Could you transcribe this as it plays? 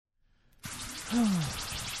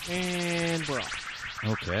And we're off.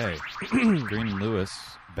 Okay. Green and Lewis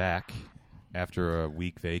back after a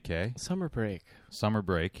week vacay. Summer break.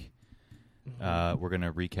 Mm-hmm. We're going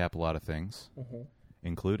to recap a lot of things,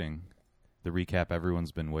 including the recap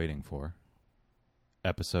everyone's been waiting for.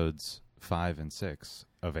 Episodes 5 and 6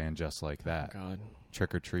 of And Just Like That. Oh, God.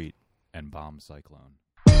 Trick or Treat and Bomb Cyclone.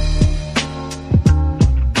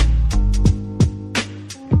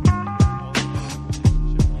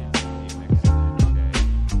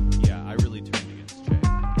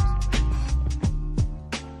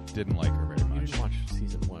 Didn't like her very much. You didn't watch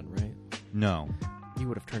season 1, right? No. You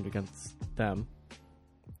would have turned against them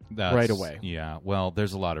right away. Yeah. Well,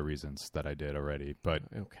 there's a lot of reasons that I did already, but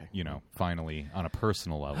okay. You know, finally, on a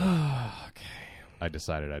personal level, okay. I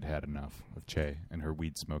decided I'd had enough of Che and her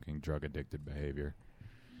weed-smoking, drug-addicted behavior.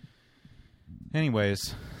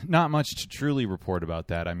 Anyways, not much to truly report about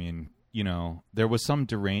that. I mean, you know, there was some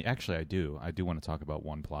Actually, I do want to talk about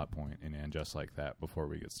one plot point in And Just Like That before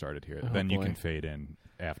we get started here. Then boy. You can fade in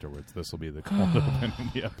afterwards. This will be the cold open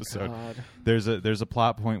in the episode. God. There's a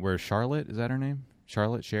plot point where Charlotte, is that her name?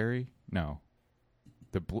 Charlotte Sherry? No.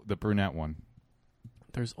 The brunette one.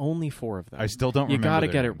 There's only 4 of them. I still don't remember. You got to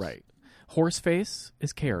get names. it right. Horseface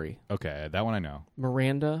is Carrie. Okay, that one I know.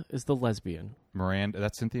 Miranda is the lesbian. Miranda,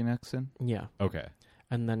 that's Cynthia Nixon? Yeah. Okay.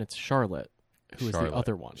 And then it's Charlotte, who is the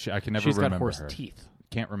other one. I can never She's remember got horse her. teeth.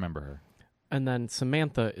 Can't remember her. And then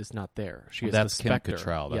Samantha is not there. She is That's the Kim Spectre.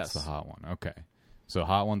 Cattrall. That's the hot one. Okay. So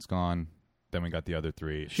hot one's gone. Then we got the other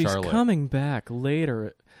 3. She's Charlotte. coming back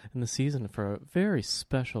later in the season for a very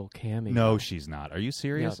special cameo. No, she's not. Are you Yeah,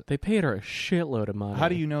 serious? they paid her a shitload of money. How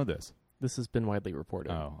do you know this? This has been widely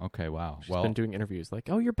reported. Oh, okay. Wow. She's been doing interviews like,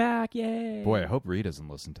 "Oh, you're back. Yay." Boy, I hope Ree doesn't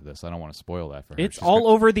listen to this. I don't want to spoil that for her. It's all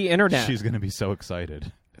over the internet. She's going to be so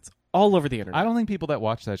excited. It's all over the internet. I don't think people that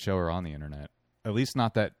watch that show are on the internet. At least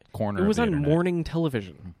not that corner It was of the on internet. morning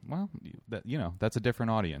television. Well, that's a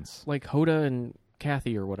different audience. Like Hoda and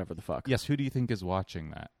Kathy or whatever the fuck. Yes, who do you think is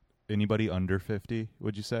watching that? Anybody under 50,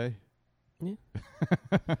 would you say? Yeah.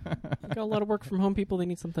 Got a lot of work from home people. They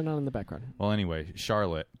need something on in the background. Well, anyway,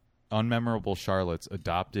 Charlotte, unmemorable Charlotte's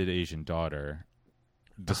adopted Asian daughter,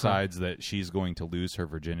 decides that she's going to lose her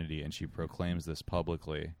virginity, and she proclaims this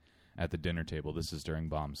publicly at the dinner table. This is during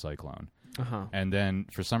Bomb Cyclone. And then,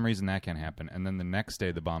 for some reason, that can't happen. And then the next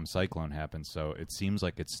day, the Bomb Cyclone happens, so it seems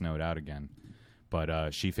like it's snowed out again.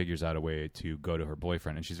 But she figures out a way to go to her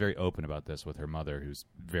boyfriend, and she's very open about this with her mother, who's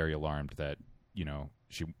very alarmed that, you know,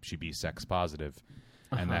 she be sex positive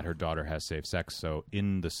and that her daughter has safe sex. So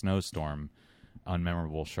in the snowstorm,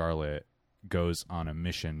 unmemorable Charlotte goes on a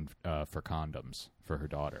mission for condoms for her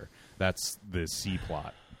daughter. That's the C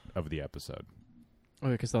plot of the episode. Oh,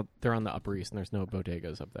 because they're on the Upper East and there's no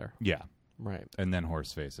bodegas up there. Yeah. Right. And then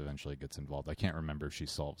Horseface eventually gets involved. I can't remember if she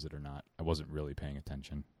solves it or not. I wasn't really paying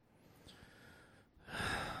attention.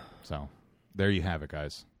 So, there you have it,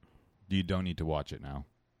 guys. You don't need to watch it now.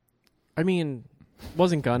 I mean,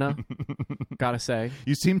 wasn't gonna. Gotta say.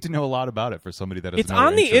 You seem to know a lot about it for somebody that has It's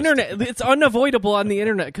on the internet. It's unavoidable on the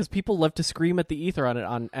internet because people love to scream at the ether on it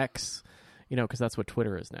on X, you know, because that's what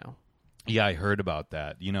Twitter is now. Yeah, I heard about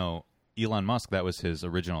that. You know, Elon Musk, that was his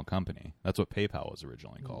original company. That's what PayPal was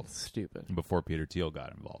originally called. Stupid. Before Peter Thiel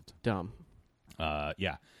got involved. Dumb.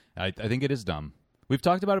 Yeah, I think it is dumb. We've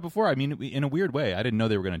talked about it before. I mean, in a weird way. I didn't know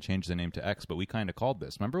they were going to change the name to X, but we kind of called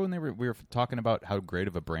this. Remember when we were talking about how great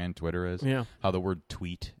of a brand Twitter is? Yeah. How the word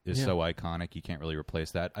tweet is so iconic, you can't really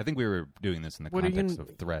replace that. I think we were doing this in the context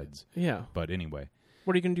of threads. Yeah. But anyway.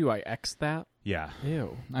 What are you going to do? I X that? Yeah.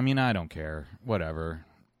 Ew. I mean, I don't care. Whatever.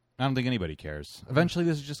 I don't think anybody cares. Eventually,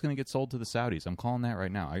 this is just going to get sold to the Saudis. I'm calling that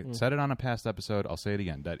right now. I said it on a past episode. I'll say it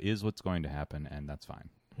again. That is what's going to happen, and that's fine.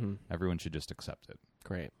 Everyone should just accept it.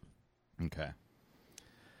 Great. Okay.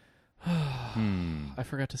 I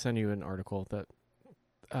forgot to send you an article that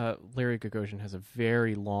Larry Gagosian has a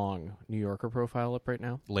very long New Yorker profile up right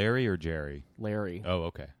now. Larry or Jerry? Larry. Oh,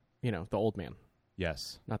 okay. You know, the old man.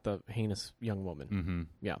 Yes. Not the heinous young woman. Mm-hmm.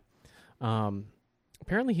 Yeah.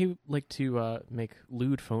 Apparently he liked to make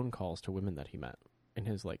lewd phone calls to women that he met in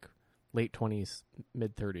his, like, late 20s,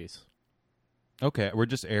 mid-30s. Okay, we're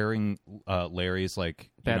just airing Larry's, like,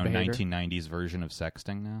 Bad behavior. 1990s version of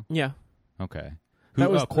sexting now? Yeah. Okay.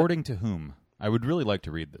 According to whom? I would really like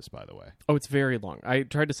to read this, by the way. Oh, it's very long. I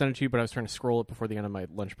tried to send it to you, but I was trying to scroll it before the end of my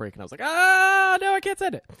lunch break, and I was like, no, I can't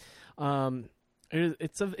send it.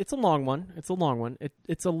 It's a long one. It's a long one.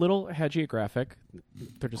 It's a little hagiographic.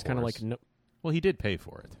 They're just kind of like... No. Well, he did pay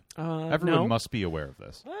for it. Everyone must be aware of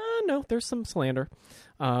this. No, there's some slander.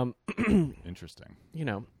 Interesting. You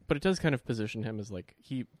know, but it does kind of position him as, like,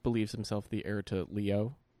 he believes himself the heir to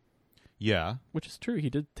Leo. Yeah. Which is true. He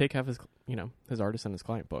did take half his, his artist and his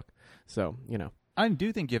client book. So, I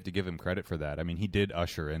do think you have to give him credit for that. I mean, he did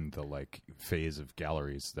usher in the phase of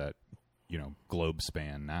galleries that, globe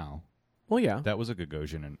span now. Well, yeah. That was a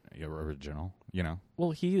Gagosian original,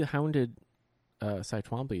 Well, he hounded Cy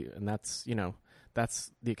Twombly, and that's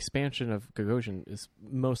the expansion of Gagosian is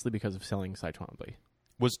mostly because of selling Cy Twombly.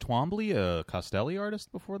 Was Twombly a Costelli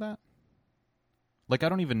artist before that? I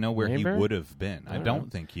don't even know where he Maybe? would have been. I don't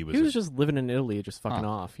think he was. He was just living in Italy, just fucking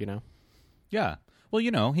off, Yeah.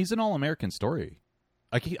 Well, he's an all-American story.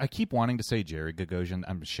 I keep wanting to say Jerry Gagosian.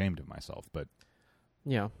 I'm ashamed of myself, but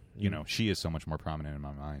yeah, she is so much more prominent in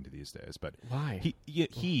my mind these days. But why?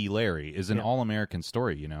 Larry, is an all-American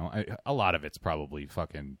story. A lot of it's probably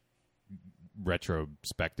fucking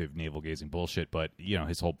retrospective navel-gazing bullshit, but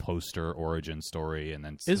his whole poster origin story and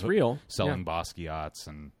then is real. Selling Basquiat's,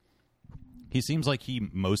 and he seems like he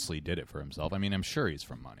mostly did it for himself. I mean, I'm sure he's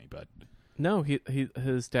from money, but no,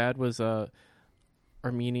 his dad was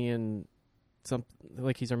Armenian.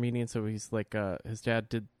 He's Armenian, so he's his dad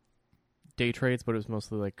did day trades, but it was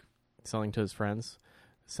mostly selling to his friends.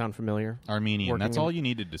 Sound familiar? Armenian. That's all you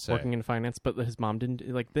needed to say. Working in finance, but his mom didn't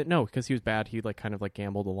no, because he was bad. He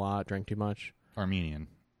gambled a lot, drank too much. Armenian.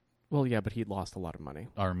 Well, yeah, but he lost a lot of money.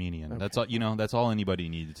 Armenian. Okay. That's all. That's all anybody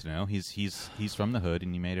needed to know. He's from the hood,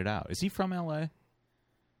 and he made it out. Is he from L.A.?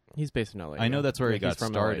 He's based in L.A. I know that's where he got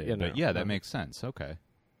from started. LA. But that makes sense. Okay.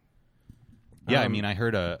 Yeah, I mean, I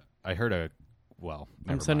heard a. Well,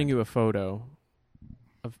 I'm sending you a photo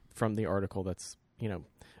from the article. That's an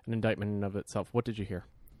indictment in and of itself. What did you hear?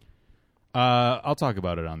 I'll talk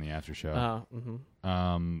about it on the after show.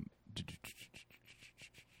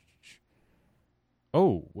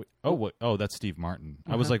 Oh, that's Steve Martin.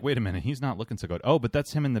 I was like, wait a minute, he's not looking so good. Oh, but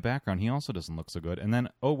that's him in the background. He also doesn't look so good. And then,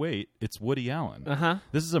 oh wait, it's Woody Allen.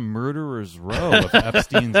 This is a murderer's row of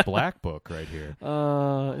Epstein's Black Book right here.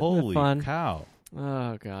 Holy cow!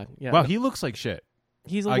 Oh god, yeah. Wow, he looks like shit.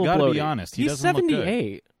 He's a little bloated. I gotta be honest. He he's doesn't 78. look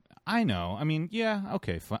good. I know. I mean, yeah,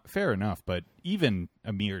 okay, fair enough. But even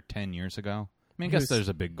a mere 10 years ago, I guess there's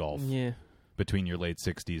a big gulf between your late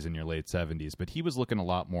 60s and your late 70s. But he was looking a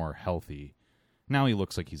lot more healthy. Now he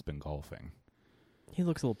looks like he's been golfing. He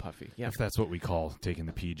looks a little puffy, yeah. If that's what we call taking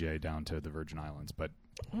the PJ down to the Virgin Islands. But,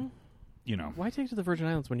 Why take it to the Virgin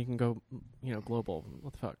Islands when you can go, global?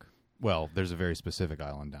 What the fuck? Well, there's a very specific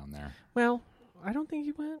island down there. Well, I don't think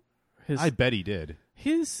he went. I bet he did.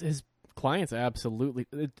 His clients, absolutely.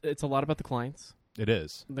 It's a lot about the clients. It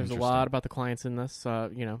is. There's a lot about the clients in this,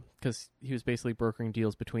 because he was basically brokering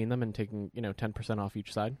deals between them and taking, 10% off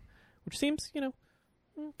each side, which seems,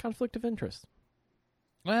 conflict of interest.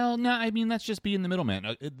 Well, no, I mean, that's just being the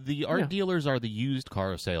middleman. The art dealers are the used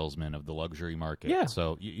car salesmen of the luxury market. Yeah.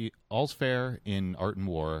 So all's fair in art and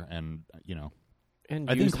war, and, And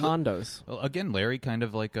I used think Hondas. Again, Larry kind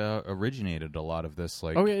of originated a lot of this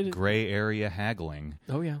gray area haggling.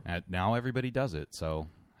 Oh, yeah. And now everybody does it, so...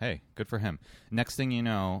 Hey, good for him. Next thing you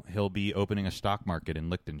know, he'll be opening a stock market in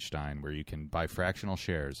Liechtenstein where you can buy fractional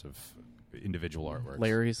shares of individual artworks.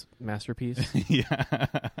 Larry's masterpiece? Yeah.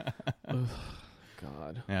 Ugh,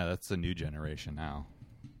 God. Yeah, that's the new generation now.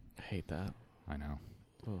 I hate that. I know.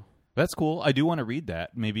 Oh. That's cool. I do want to read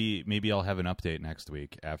that. Maybe I'll have an update next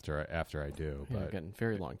week after I do. Yeah, but again,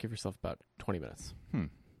 very long. Give yourself about 20 minutes.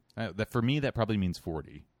 That for me, that probably means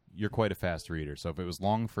 40. You're quite a fast reader, so if it was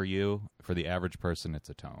long for you, for the average person, it's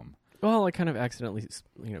a tome. Well, I kind of accidentally,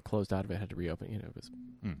 closed out of it. Had to reopen. It was,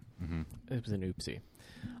 it was an oopsie.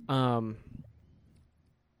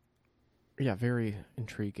 Yeah, very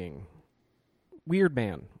intriguing. Weird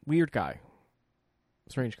man, weird guy,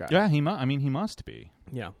 strange guy. Yeah, he must be.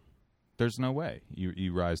 Yeah, there's no way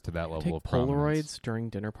you rise to that level take of prominence. Polaroids during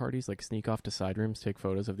dinner parties, sneak off to side rooms, take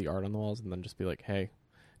photos of the art on the walls, and then just be like, "Hey,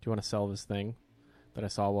 do you want to sell this thing that I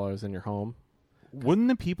saw while I was in your home?" Wouldn't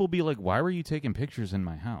the people be like, "Why were you taking pictures in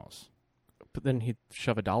my house?" But then he'd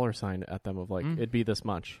shove a dollar sign at them of it'd be this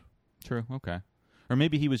much. True. Okay. Or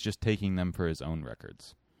maybe he was just taking them for his own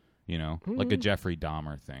records. Like a Jeffrey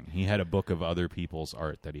Dahmer thing. He had a book of other people's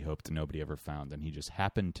art that he hoped nobody ever found, and he just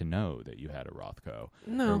happened to know that you had a Rothko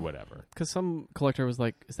or whatever. Because some collector was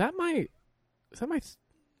like, "Is that my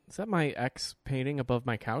ex painting above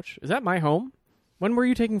my couch? Is that my home? When were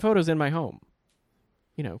you taking photos in my home?"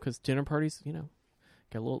 Because dinner parties, get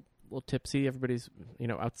a little tipsy. Everybody's,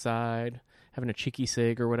 outside having a cheeky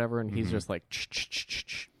cig or whatever, and he's just like,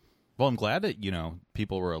 ch-ch-ch-ch-ch. Well, I'm glad that,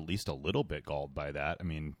 people were at least a little bit galled by that. I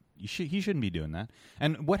mean, he shouldn't be doing that.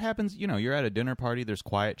 And what happens, you're at a dinner party, there's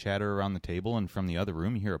quiet chatter around the table, and from the other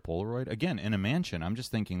room you hear a Polaroid. Again, in a mansion, I'm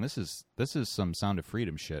just thinking this is some Sound of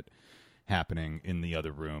Freedom shit happening in the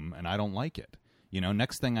other room, and I don't like it.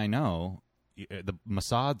 Next thing I know, the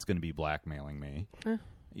Mossad's going to be blackmailing me.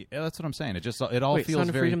 Yeah, that's what I'm saying. It all Wait, feels Sound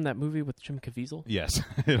of very Freedom, that movie with Jim Caviezel? Yes,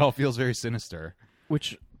 it all feels very sinister.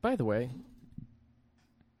 Which, by the way,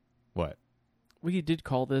 what? We did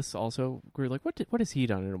call this also. We were like, what has he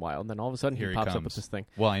done in a while? And then all of a sudden Here he he pops up comes. with this thing.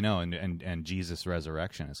 Well, I know, and Jesus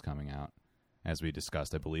Resurrection is coming out, as we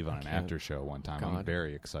discussed, I believe, on an after show one time. God. I'm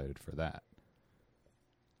very excited for that.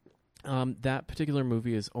 That particular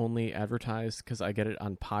movie is only advertised, because I get it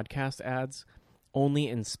on podcast ads, only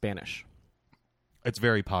in Spanish. It's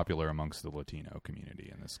very popular amongst the Latino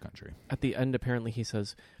community in this country. At the end, apparently, he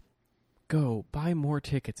says, go, buy more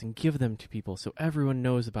tickets and give them to people so everyone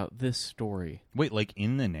knows about this story. Wait, like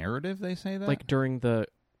in the narrative they say that? Like during the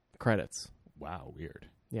credits. Wow, weird.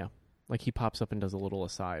 Yeah. Like he pops up and does a little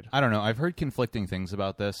aside. I don't know. I've heard conflicting things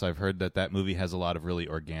about this. I've heard that movie has a lot of really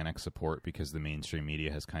organic support because the mainstream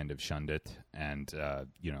media has kind of shunned it. And,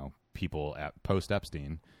 people at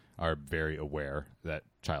post-Epstein are very aware that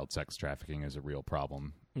child sex trafficking is a real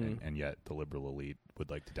problem. And yet the liberal elite would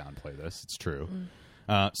like to downplay this. It's true.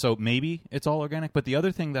 So maybe it's all organic. But the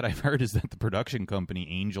other thing that I've heard is that the production company,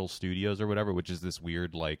 Angel Studios or whatever, which is this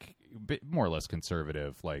weird, like, more or less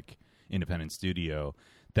conservative, like, independent studio,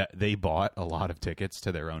 that they bought a lot of tickets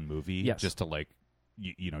to their own movie just to, like,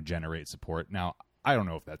 generate support. Now, I don't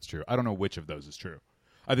know if that's true. I don't know which of those is true.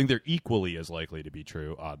 I think they're equally as likely to be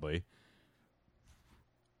true, oddly.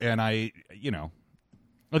 And I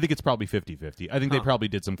think it's probably 50-50. I think they probably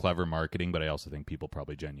did some clever marketing, but I also think people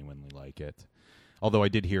probably genuinely like it. Although I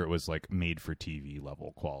did hear it was, like, made-for-TV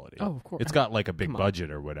level quality. Oh, of course. It's got, like, a big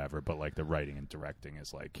budget or whatever, but, like, the writing and directing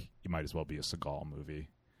is, like, you might as well be a Seagal movie.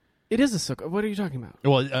 It is a What are you talking about?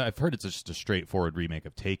 Well, I've heard it's just a straightforward remake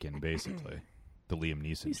of Taken, basically. The Liam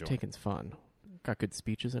Neeson joint. Taken's fun. Got good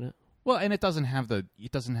speeches in it. Well, and it doesn't have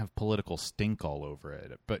political stink all over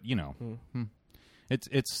it, but,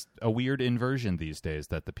 It's a weird inversion these days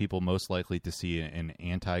that the people most likely to see an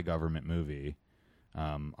anti-government movie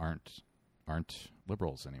aren't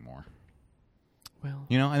liberals anymore. Well,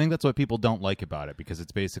 I think that's what people don't like about it, because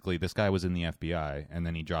it's basically this guy was in the FBI and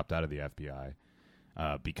then he dropped out of the FBI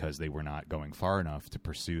because they were not going far enough to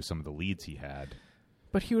pursue some of the leads he had.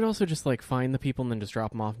 But he would also just, like, find the people and then just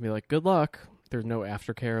drop them off and be like, good luck. There's no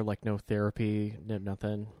aftercare, like no therapy,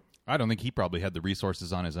 nothing. I don't think he probably had the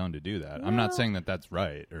resources on his own to do that. I'm not saying that that's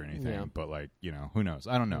right or anything, but, like, who knows?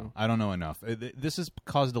 I don't know. I don't know enough. This has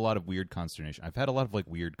caused a lot of weird consternation. I've had a lot of, like,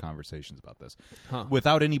 weird conversations about this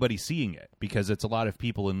without anybody seeing it, because it's a lot of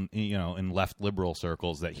people in left liberal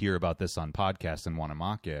circles that hear about this on podcasts and want to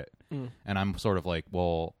mock it. And I'm sort of like,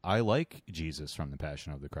 well, I like Jesus from the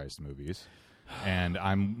Passion of the Christ movies, and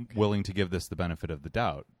I'm willing to give this the benefit of the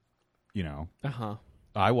doubt,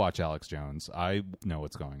 I watch Alex Jones. I know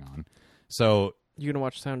what's going on. So you going to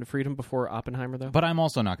watch Sound of Freedom before Oppenheimer, though? But I'm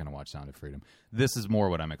also not going to watch Sound of Freedom. This is more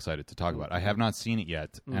what I'm excited to talk about. I have not seen it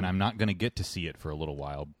yet, and I'm not going to get to see it for a little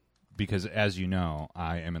while because, as you know,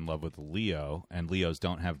 I am in love with Leo, and Leos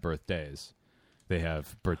don't have birthdays. They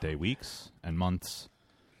have birthday weeks and months,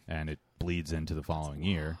 and it bleeds into the following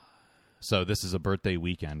year. So this is a birthday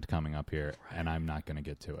weekend coming up here, and I'm not going to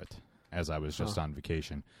get to it, as I was just on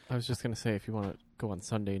vacation. I was just going to say, if you want to go on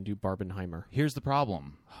Sunday and do Barbenheimer. Here's the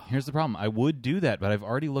problem. I would do that, but I've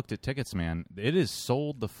already looked at tickets, man. It is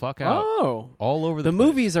sold the fuck out all over the place.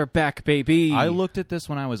 Movies are back, baby. I looked at this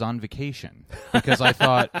when I was on vacation because I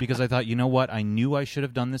thought, you know what? I knew I should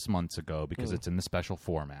have done this months ago because it's in the special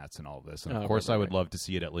formats and all of this. And of course, I would love to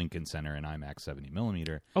see it at Lincoln Center in IMAX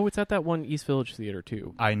 70mm. Oh, it's at that one East Village Theater,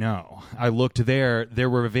 too. I know. I looked there.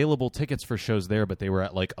 There were available tickets for shows there, but they were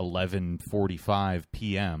at like 11:45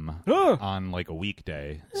 p.m. on like a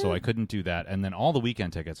weekday, so I couldn't do that. And then all the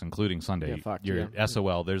weekend tickets, including Sunday,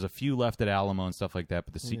 SOL. There's a few left at Alamo and stuff like that,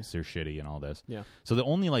 but the seats are shitty and all this. Yeah. So the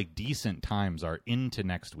only like decent times are into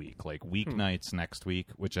next week, like weeknights next week,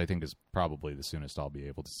 which I think is probably the soonest I'll be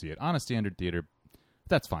able to see it on a standard theater.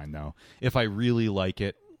 That's fine though. If I really like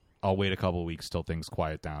it, I'll wait a couple of weeks till things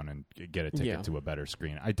quiet down and get a ticket to a better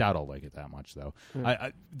screen. I doubt I'll like it that much though.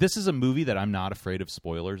 This is a movie that I'm not afraid of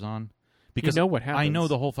spoilers on. Because you know what happens. I know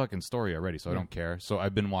the whole fucking story already, so I don't care. So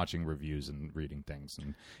I've been watching reviews and reading things.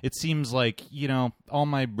 And it seems like, all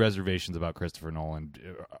my reservations about Christopher Nolan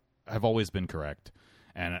have always been correct.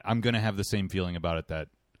 And I'm going to have the same feeling about it that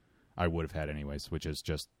I would have had anyways, which is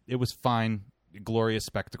just, it was fine, glorious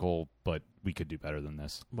spectacle, but we could do better than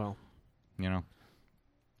this. Well.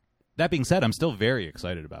 That being said, I'm still very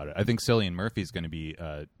excited about it. I think Cillian Murphy's going to be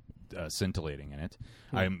scintillating in it.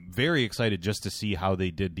 I'm very excited just to see how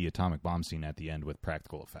they did the atomic bomb scene at the end with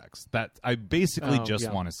practical effects. That I basically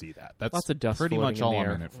want to see that. That's lots of dust pretty much in all the I'm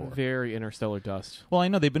air. in it for. Very interstellar dust. Well, I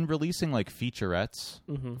know they've been releasing like featurettes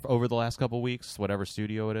over the last couple weeks, whatever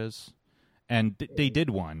studio it is. And they did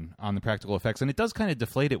one on the practical effects, and it does kind of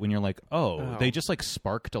deflate it when you're like, oh, they just like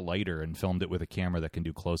sparked a lighter and filmed it with a camera that can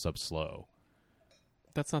do close-up slow.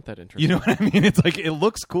 That's not that interesting. You know what I mean? It's like, it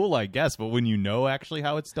looks cool, I guess, but when you know actually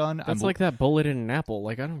how it's done... That's like that bullet in an apple.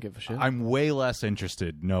 Like, I don't give a shit. I'm way less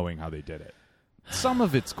interested knowing how they did it. Some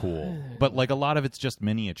of it's cool, but like a lot of it's just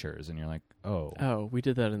miniatures, and you're like, oh. Oh, we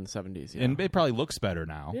did that in the 70s, yeah. And it probably looks better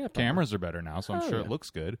now. Yeah, cameras are better now, so I'm sure yeah. it looks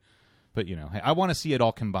good. But, you know, hey, I want to see it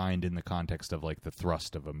all combined in the context of, like, the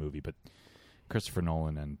thrust of a movie. But Christopher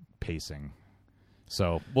Nolan and pacing.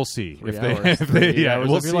 So we'll see. We'll see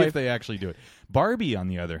if they actually do it. Barbie, on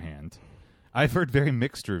the other hand, I've heard very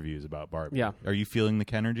mixed reviews about Barbie. Yeah. Are you feeling the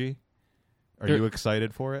Kenergy? Are you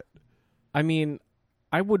excited for it? I mean,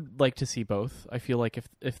 I would like to see both. I feel like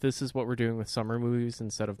if this is what we're doing with summer movies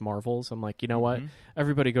instead of Marvels, I'm like, you know what?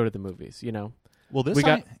 Everybody go to the movies, you know? Well,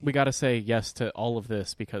 we got to say yes to all of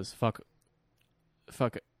this because fuck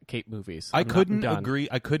Kate movies. I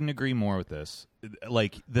couldn't agree more with this.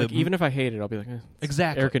 Like even if I hate it, I'll be like,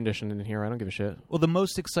 exactly, air conditioned in here. I don't give a shit. Well, the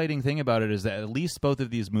most exciting thing about it is that at least both of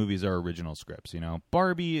these movies are original scripts. You know,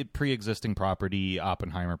 Barbie, pre-existing property,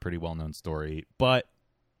 Oppenheimer, pretty well-known story. But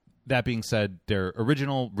that being said, they're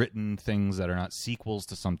original written things that are not sequels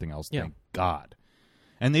to something else. Yeah. Thank God.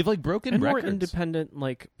 And they've like broken and records. More independent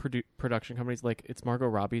like production companies. Like it's Margot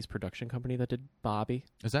Robbie's production company that did Bobby.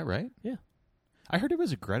 Is that right? Yeah. I heard it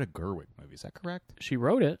was a Greta Gerwig movie. Is that correct? She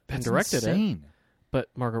wrote it and directed insane. it. But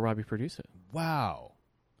Margot Robbie produced it. Wow.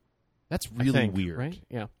 That's really weird. Right?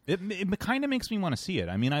 Yeah. It kind of makes me want to see it.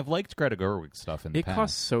 I mean, I've liked Greta Gerwig stuff in the past. It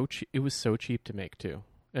cost so cheap. It was so cheap to make too.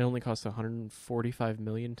 It only cost $145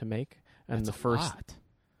 million to make. And That's a lot.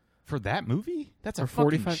 For that movie? That's a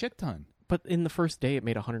fucking shit ton. But in the first day, it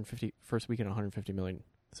made first weekend, $150 million.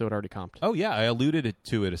 So it already comped. Oh, yeah. I alluded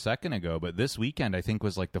to it a second ago, but this weekend, I think,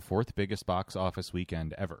 was like the fourth biggest box office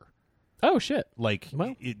weekend ever. Oh, shit. Like,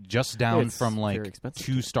 just down from like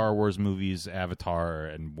 2 Star Wars movies, Avatar,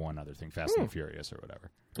 and one other thing, Fast and Furious or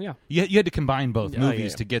whatever. Yeah. You had to combine both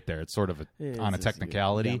movies to get there. It's sort of on a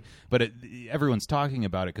technicality. But everyone's talking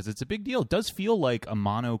about it because it's a big deal. It does feel like a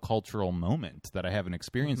monocultural moment that I haven't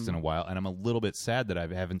experienced in a while. And I'm a little bit sad that I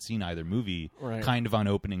haven't seen either movie kind of on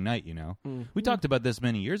opening night, you know? We talked about this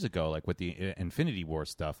many years ago, like with the Infinity War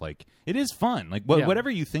stuff. Like, it is fun. Like, whatever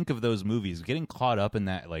you think of those movies, getting caught up in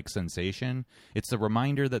that, like, sensation, it's the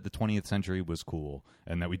reminder that the 20th century was cool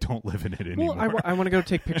and that we don't live in it anymore. Well, I want to go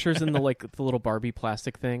take pictures in the little Barbie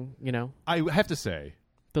plastic thing, you know? I have to say,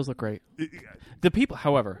 those look great. The people,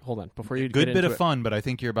 however, hold on before you good get bit into of fun, but I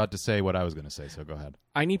think you're about to say what I was going to say, so go ahead.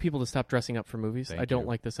 I need people to stop dressing up for movies. I don't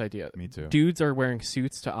like this idea. Me too. Dudes are wearing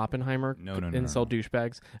suits to Oppenheimer. No. Incel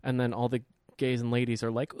douchebags, and then all the gays and ladies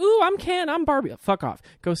are like, "Ooh, I'm Ken, I'm Barbie." Fuck off.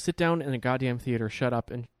 Go sit down in a goddamn theater. Shut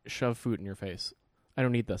up and shove food in your face. I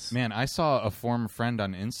don't need this. Man, I saw a former friend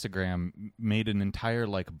on Instagram made an entire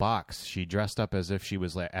like box. She dressed up as if she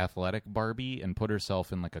was like athletic Barbie and put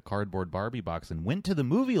herself in like a cardboard Barbie box and went to the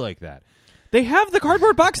movie like that. They have the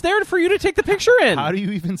cardboard box there for you to take the picture in. How do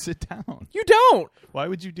you even sit down? You don't. Why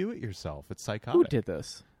would you do it yourself? It's psychotic. Who did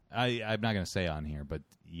this? I'm not going to say on here, but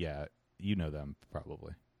yeah, you know them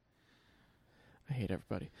probably. I hate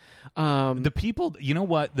everybody. The people, you know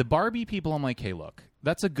what? The Barbie people, I'm like, hey, look,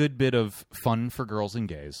 that's a good bit of fun for girls and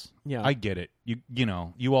gays. Yeah. I get it. You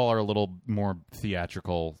know, you all are a little more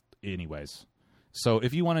theatrical anyways. So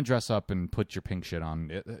if you want to dress up and put your pink shit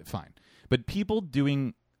on, fine. But people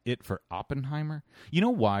doing it for Oppenheimer, you know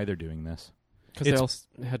why they're doing this? Because they all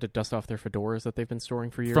had to dust off their fedoras that they've been storing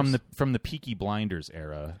for years. From the Peaky Blinders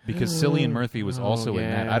era, because Cillian Murphy was also in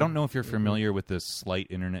that. I don't know if you're familiar with this slight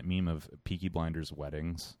internet meme of Peaky Blinders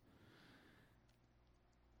weddings.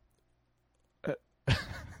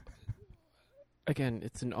 Again,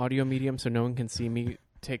 it's an audio medium, so no one can see me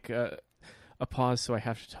take a pause, so I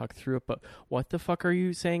have to talk through it. But what the fuck are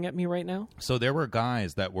you saying at me right now? So there were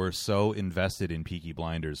guys that were so invested in Peaky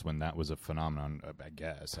Blinders when that was a phenomenon, I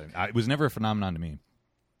guess. It was never a phenomenon to me,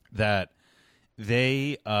 that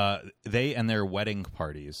they and their wedding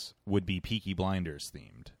parties would be Peaky Blinders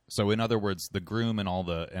themed. So in other words, the groom and all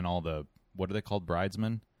the what are they called,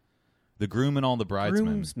 bridesmen? The groom and all the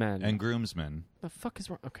bridesmen and groomsmen. The fuck is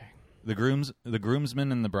wrong? Okay. The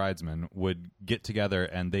groomsmen and the bridesmen would get together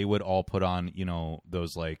and they would all put on, you know,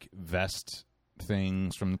 those like vest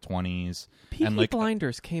things from the 20s. Peaky and like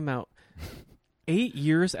Blinders came out 8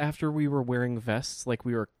 years after we were wearing vests like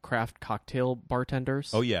we were craft cocktail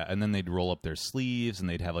bartenders. Oh yeah, and then they'd roll up their sleeves and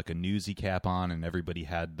they'd have like a newsy cap on, and everybody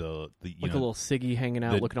had the like a little ciggy hanging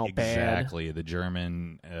out, looking all bad. Exactly, the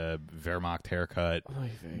German Wehrmacht haircut.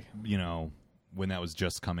 You know, when that was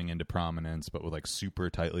just coming into prominence, but with like super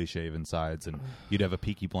tightly shaven sides, and you'd have a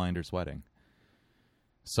Peaky Blinders wedding.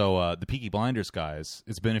 So the Peaky Blinders guys,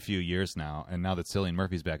 it's been a few years now, and now that Cillian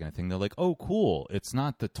Murphy's back in the thing, they're like, oh, cool, it's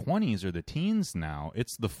not the 20s or the teens now,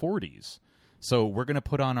 it's the 40s. So we're going to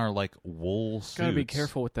put on our, like, wool suits. Gotta be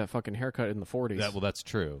careful with that fucking haircut in the 40s. Well, that's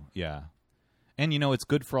true, yeah. And, you know, it's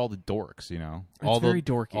good for all the dorks, you know? It's very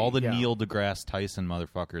dorky, all the Neil deGrasse Tyson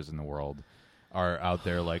motherfuckers in the world are out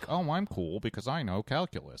there like, oh, I'm cool because I know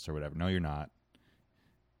calculus or whatever. No, you're not.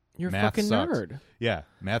 You're a math fucking sucks. nerd. Yeah,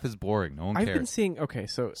 math is boring. No one cares. I've been seeing. Okay,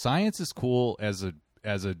 so science is cool as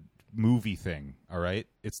a movie thing. All right,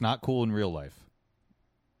 it's not cool in real life.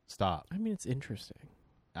 Stop. I mean, it's interesting.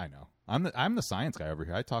 I know. I'm the science guy over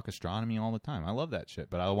here. I talk astronomy all the time. I love that shit.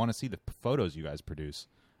 But I want to see the photos you guys produce.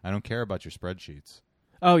 I don't care about your spreadsheets.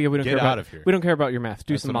 Oh yeah, we don't Get care out about of here. We don't care about your math.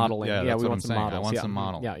 Do That's some modeling. Yeah, we want some models. I want yeah. some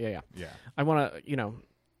modeling. Yeah. I want to,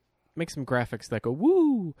 make some graphics that go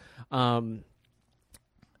woo.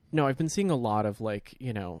 No, I've been seeing a lot of like,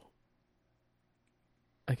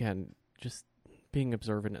 again, just being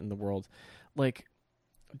observant in the world. Like,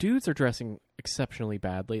 dudes are dressing exceptionally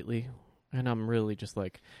bad lately, and I'm really just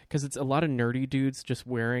like, because it's a lot of nerdy dudes just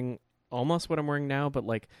wearing almost what I'm wearing now, but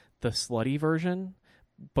like the slutty version,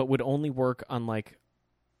 but would only work on like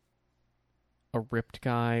a ripped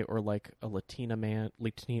guy or like a Latina man,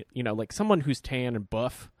 like someone who's tan and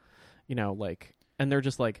buff, and they're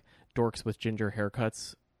just like dorks with ginger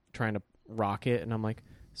haircuts trying to rock it, and I'm like,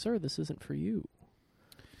 sir, this isn't for you.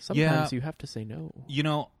 Sometimes you have to say no.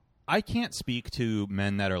 I can't speak to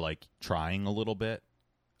men that are like trying a little bit,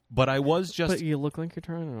 but I was just. But you look like you're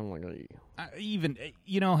trying, and I'm like,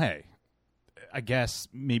 hey, I guess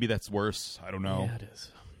maybe that's worse. I don't know. Yeah, it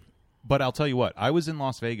is. But I'll tell you what, I was in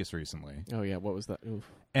Las Vegas recently. Oh yeah, what was that? Oof.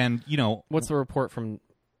 And what's the report from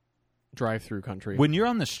Drive-Thru Country? When you're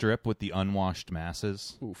on the strip with the unwashed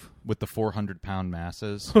masses, Oof. with the 400-pound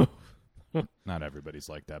masses, not everybody's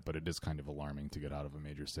like that, but it is kind of alarming to get out of a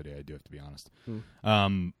major city, I do have to be honest.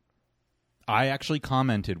 I actually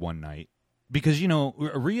commented one night, because,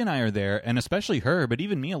 Rhea and I are there, and especially her, but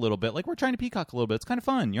even me a little bit, like we're trying to peacock a little bit. It's kind of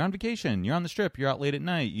fun. You're on vacation. You're on the strip. You're out late at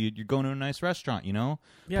night. You're going to a nice restaurant, Yeah,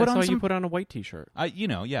 you put on a white T-shirt. I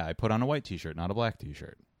put on a white T-shirt, not a black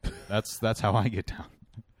T-shirt. That's how I get down.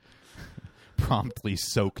 Promptly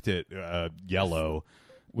soaked it yellow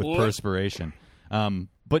with perspiration.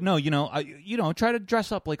 But no, try to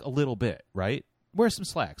dress up like a little bit, right? Wear some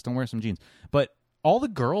slacks. Don't wear some jeans. But all the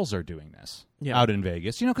girls are doing this out in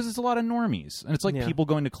Vegas, because it's a lot of normies. And it's like people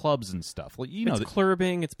going to clubs and stuff. Like, it's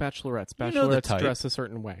clubbing, it's bachelorettes. Bachelorettes dress a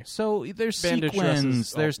certain way. So there's Bandage sequins,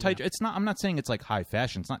 dresses, there's tight... Yeah. It's not. I'm not saying it's like high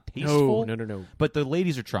fashion. It's not tasteful. No. But the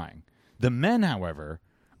ladies are trying. The men, however,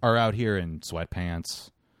 are out here in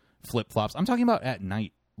sweatpants, flip-flops. I'm talking about at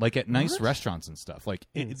night. Like at nice restaurants and stuff. Like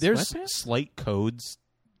there's slight codes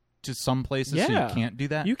to some places, so you can't do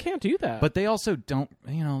that. You can't do that. But they also don't,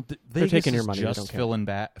 they're taking your money. Just filling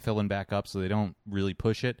back up, so they don't really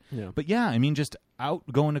push it. Yeah. But yeah, I mean, just out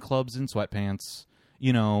going to clubs in sweatpants,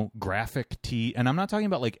 graphic tee, and I'm not talking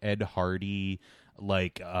about like Ed Hardy,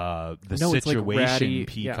 like the Situation like ratty,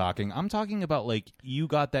 peacocking. Yeah. I'm talking about like you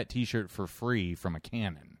got that T-shirt for free from a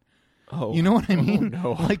Canon. Oh, you know what I mean?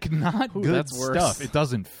 No. Like not good stuff. It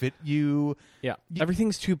doesn't fit you. Yeah,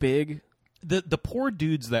 everything's too big. The poor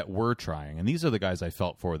dudes that were trying, and these are the guys I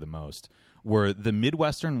felt for the most, were the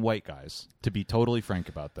Midwestern white guys, to be totally frank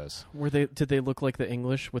about this. Did they look like the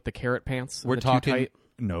English with the carrot pants? We're talking... too tight?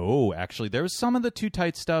 No, actually, there was some of the too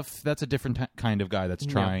tight stuff. That's a different kind of guy that's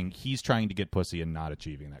trying. Yeah. He's trying to get pussy and not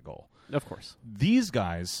achieving that goal. Of course. These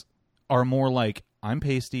guys are more like, I'm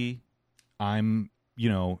pasty, I'm,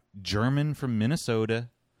 German from Minnesota,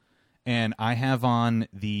 and I have on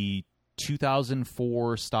the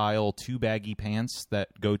 2004 style too baggy pants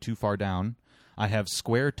that go too far down. I have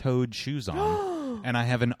square-toed shoes on, and I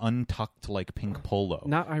have an untucked like pink polo.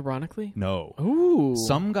 Not ironically? No. Ooh.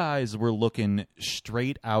 Some guys were looking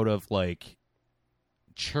straight out of like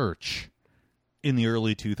church in the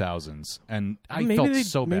early 2000s, and I felt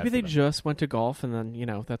so bad. Maybe they for them. Just went to golf, and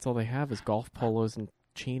then that's all they have is golf polos and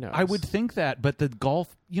chinos. I would think that, but the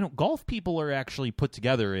golf people are actually put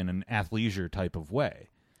together in an athleisure type of way.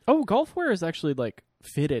 Oh, golf wear is actually like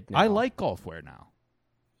fitted now. I like golf wear now.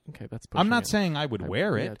 Okay, that's. I'm not saying I would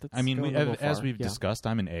wear it. Yeah, I mean, as we've discussed,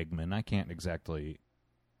 I'm an Eggman. I can't exactly,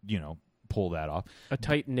 pull that off. A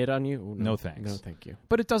tight knit on you? Ooh, No thanks. No, thank you.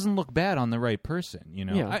 But it doesn't look bad on the right person, you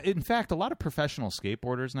know? Yeah. In fact, a lot of professional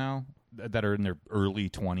skateboarders now that are in their early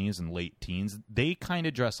 20s and late teens, they kind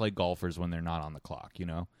of dress like golfers when they're not on the clock, you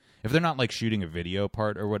know? If they're not, like, shooting a video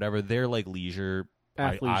part or whatever, they're, like, leisure,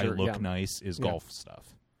 I look nice is golf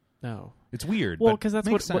stuff. No. It's weird, well, because that's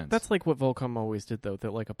what that's like what Volcom always did, though.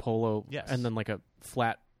 That like a polo and then like a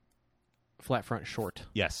flat front short.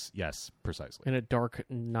 Yes, precisely. And a dark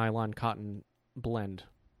nylon cotton blend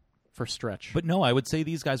for stretch. But no, I would say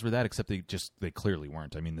these guys were that, except they clearly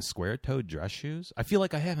weren't. I mean, the square-toed dress shoes, I feel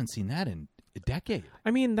like I haven't seen that in a decade.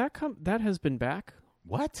 I mean, that has been back.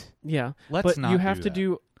 What? Yeah. Let's not you have do to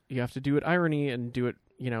that. you have to do it irony and do it,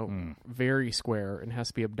 very square, and has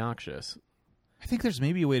to be obnoxious. I think there's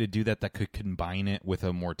maybe a way to do that could combine it with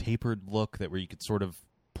a more tapered look where you could sort of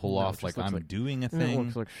pull off like I'm doing a thing. It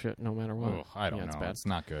looks like shit no matter what. Oh, I don't know. It's bad. It's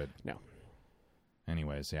not good. No.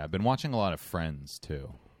 Anyways, yeah, I've been watching a lot of Friends,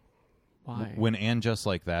 too. Why? When And Just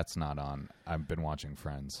Like That's not on, I've been watching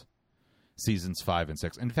Friends. Seasons 5 and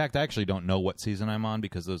 6. In fact, I actually don't know what season I'm on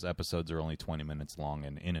because those episodes are only 20 minutes long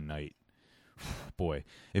and in a night. Boy,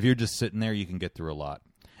 if you're just sitting there, you can get through a lot.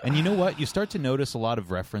 And you know what? You start to notice a lot of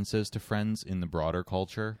references to Friends in the broader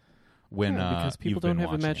culture when because people you've don't been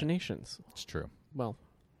have watching imaginations. It's true. Well,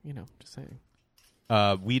 just saying.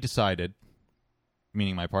 We decided,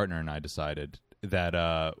 meaning my partner and I decided,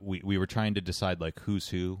 that we were trying to decide like who's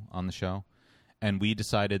who on the show. And we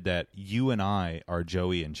decided that you and I are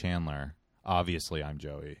Joey and Chandler. Obviously, I'm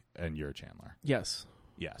Joey and you're Chandler. Yes.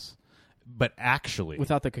 Yes. But actually,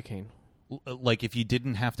 without the cocaine. Like if you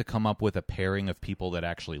didn't have to come up with a pairing of people that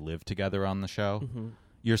actually live together on the show,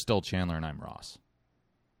 you're still Chandler and I'm Ross.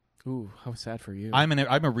 Ooh, how sad for you. I'm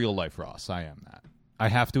a real life Ross. I am that. I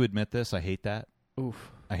have to admit this. I hate that.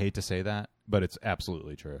 Oof. I hate to say that, but it's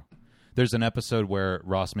absolutely true. There's an episode where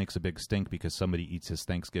Ross makes a big stink because somebody eats his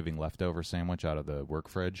Thanksgiving leftover sandwich out of the work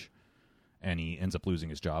fridge, and he ends up losing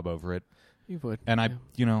his job over it. You would. And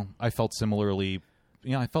I felt similarly.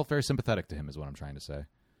 I felt very sympathetic to him, is what I'm trying to say.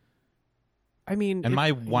 I mean, and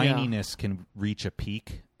my whininess can reach a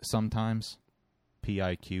peak sometimes,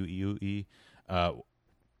 Pique,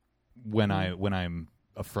 when I'm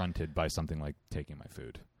affronted by something like taking my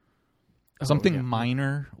food. Something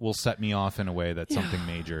minor will set me off in a way that something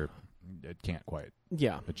major it can't quite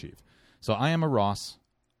achieve. So I am a Ross.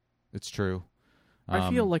 It's true.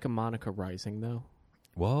 I feel like a Monica Rising, though.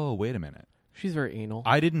 Whoa, wait a minute. She's very anal.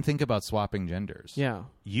 I didn't think about swapping genders. Yeah.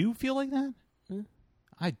 You feel like that?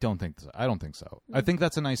 I don't think so. I think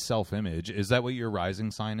that's a nice self-image. Is that what your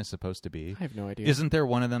rising sign is supposed to be? I have no idea. Isn't there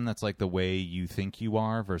one of them that's like the way you think you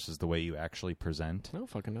are versus the way you actually present? I don't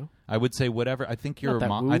fucking know. I would say whatever. I think you're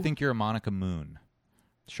a Monica Moon.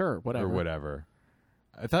 Sure, whatever. Or whatever.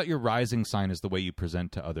 I thought your rising sign is the way you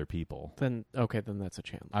present to other people. Then that's a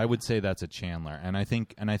Chandler. I would say that's a Chandler, and I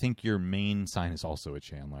think your main sign is also a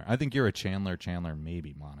Chandler. I think you're a Chandler,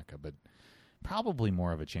 maybe Monica, but probably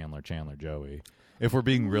more of a Chandler, Joey. If we're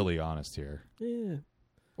being really honest here. Yeah.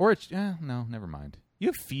 Or no, never mind. You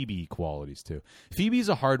have Phoebe qualities too. Phoebe's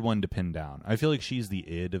a hard one to pin down. I feel like she's the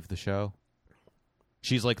id of the show.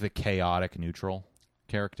 She's like the chaotic neutral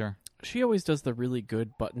character. She always does the really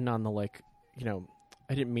good button on the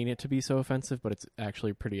I didn't mean it to be so offensive, but it's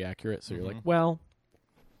actually pretty accurate. So you're like, well,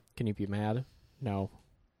 can you be mad? No.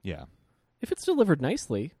 Yeah. If it's delivered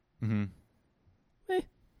nicely.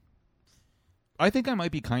 I think I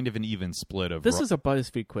might be kind of an even split of... This is a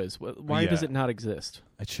BuzzFeed quiz. Why does it not exist?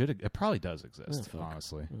 It probably does exist,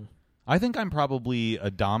 honestly. I think I'm probably a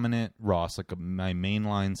dominant Ross. Like my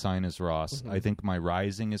mainline sign is Ross. I think my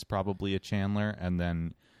rising is probably a Chandler, and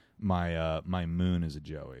then my moon is a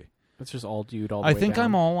Joey. It's just all dude all the way I think down.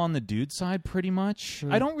 I'm all on the dude side pretty much.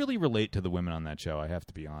 I don't really relate to the women on that show, I have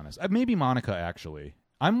to be honest. Maybe Monica, actually.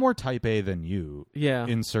 I'm more type A than you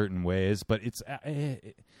in certain ways, but it's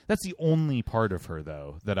that's the only part of her,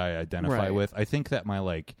 though, that I identify with. I think that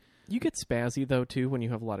You get spazzy, though, too, when you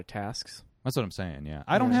have a lot of tasks. That's what I'm saying, yeah.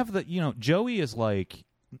 I don't have the... Joey is,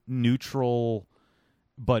 neutral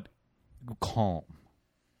but calm.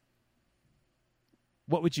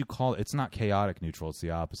 What would you call it? It's not chaotic neutral. It's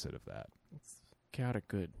the opposite of that. It's chaotic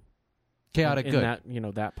good. Chaotic good. That,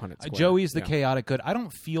 that Punnett square. Joey's the chaotic good. I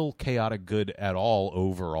don't feel chaotic good at all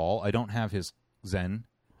overall. I don't have his zen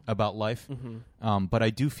about life. But I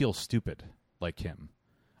do feel stupid like him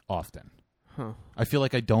often. Huh. I feel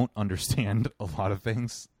like I don't understand a lot of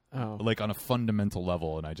things on a fundamental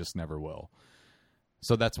level, and I just never will.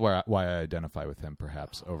 So that's why I identify with him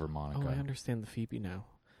perhaps over Monica. Oh, I understand the Phoebe now.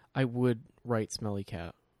 I would write Smelly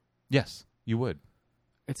Cat. Yes, you would.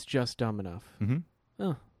 It's just dumb enough. Mm-hmm.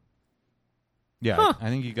 Oh. Yeah, Huh. I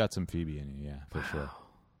think you got some Phoebe in you. Yeah, for sure.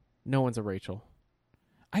 No one's a Rachel.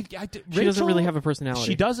 She doesn't really have a personality.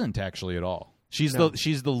 She doesn't actually at all. She's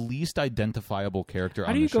the least identifiable character. How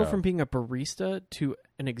on do you the show. go from being a barista to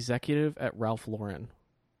an executive at Ralph Lauren?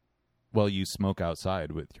 Well, you smoke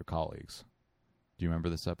outside with your colleagues. Do you remember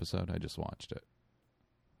this episode? I just watched it.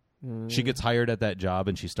 She gets hired at that job,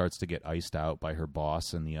 and she starts to get iced out by her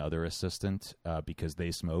boss and the other assistant because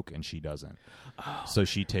they smoke and she doesn't. Oh. So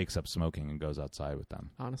she takes up smoking and goes outside with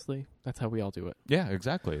them. Honestly, that's how we all do it. Yeah,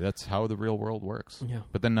 exactly. That's how the real world works. Yeah.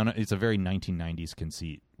 But then it's a very 1990s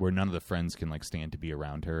conceit where none of the friends can stand to be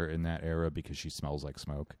around her in that era because she smells like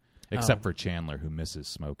smoke, except for Chandler, who misses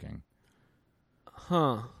smoking.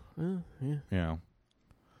 Huh. Yeah. You know.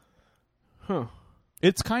 Huh.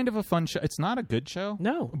 It's kind of a fun show. It's not a good show.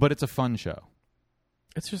 No. But it's a fun show.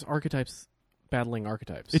 It's just archetypes battling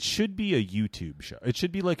archetypes. It should be a YouTube show. It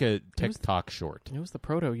should be like a TikTok short. It was the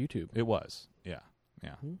proto-YouTube. It was. Yeah.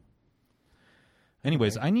 Yeah.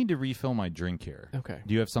 Anyways, Okay. I need to refill my drink here. Okay.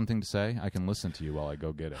 Do you have something to say? I can listen to you while I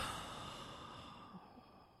go get it.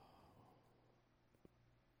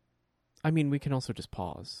 I mean, we can also just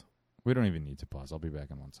pause. We don't even need to pause. I'll be back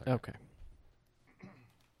in 1 second. Okay.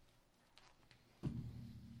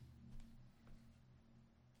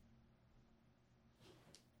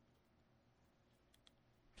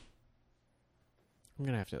 I'm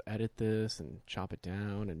going to have to edit this and chop it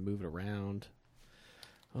down and move it around.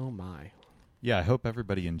 Oh, my. Yeah, I hope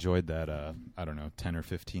everybody enjoyed that, 10 or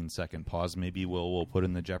 15 second pause. Maybe we'll put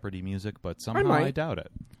in the Jeopardy music, but somehow I doubt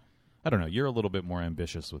it. I don't know. You're a little bit more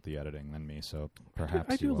ambitious with the editing than me, so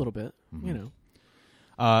perhaps I do a little bit, you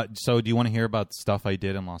know. So do you want to hear about stuff I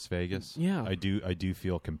did in Las Vegas? Yeah. I do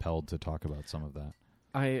feel compelled to talk about some of that.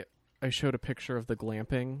 I showed a picture of the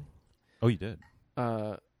glamping Oh, you did?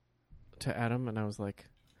 to Adam, and I was like,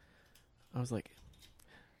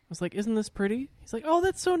 isn't this pretty? He's like, oh,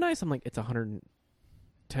 that's so nice. I'm like, it's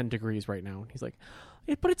 110 degrees right now. And he's like,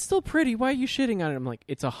 but it's still pretty. Why are you shitting on it? I'm like,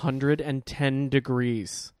 it's 110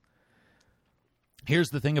 degrees.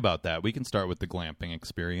 Here's the thing about that. We can start with the glamping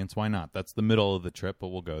experience. Why not? That's the middle of the trip, but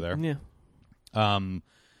we'll go there. Yeah.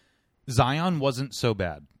 Zion wasn't so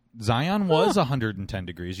bad. Zion was 110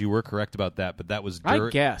 degrees. You were correct about that, but that was I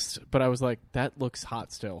guessed, but I was like, that looks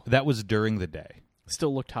hot still. That was during the day.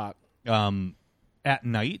 Still looked hot. At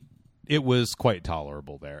night, it was quite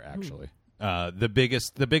tolerable there, actually. The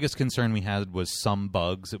biggest concern we had was some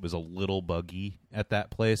bugs. It was a little buggy at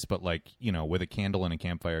that place, but with a candle and a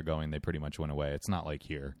campfire going, they pretty much went away. It's not like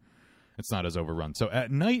here. It's not as overrun. So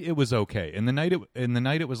at night it was okay. In the night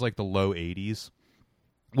it was like the low 80s,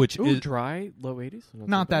 which is dry, low 80s.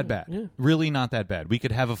 not that bad. Yeah. Really not that bad. We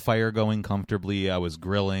could have a fire going comfortably. I was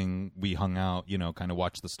grilling. We hung out, kind of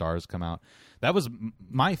watched the stars come out. That was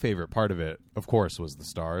my favorite part of it, of course, was the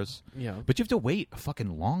stars. Yeah. But you have to wait a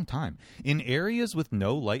fucking long time. In areas with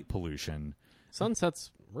no light pollution.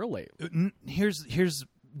 Sunset's real late. Here's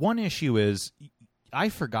one issue is I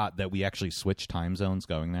forgot that we actually switched time zones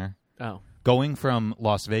going there. Oh. Going from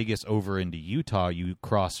Las Vegas over into Utah, you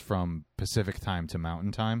cross from Pacific time to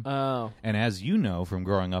Mountain time. Oh. And as you know from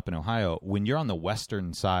growing up in Ohio, when you're on the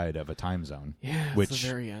western side of a time zone, Yeah, which it's the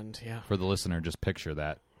very end, yeah. for the listener, just picture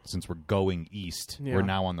that. Since we're going east, we're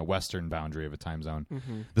now on the western boundary of a time zone.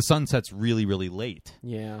 Mm-hmm. The sun sets really, really late.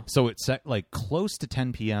 Yeah. So it's set close to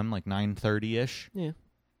 10 p.m., 9:30-ish. Yeah.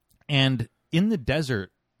 And in the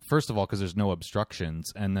desert, first of all, because there's no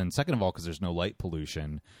obstructions, and then second of all, because there's no light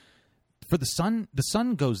pollution, for the sun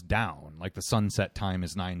goes down. The sunset time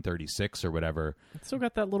is 9:36 or whatever. It's still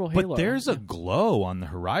got that little halo. But there's a glow on the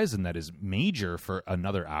horizon that is major for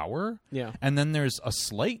another hour. Yeah. And then there's a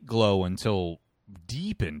slight glow until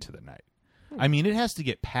deep into the night. I mean, it has to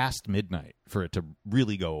get past midnight for it to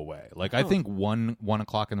really go away. I think 1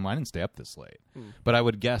 o'clock in the morning. I didn't stay up this late, but I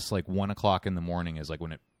would guess 1 o'clock in the morning is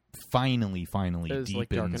when it finally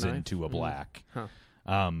deepens into a black. Huh.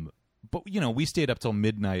 But we stayed up till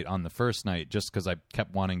midnight on the first night just because I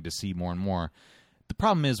kept wanting to see more and more. The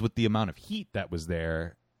problem is with the amount of heat that was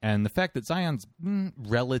there and the fact that Zion's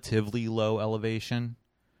relatively low elevation.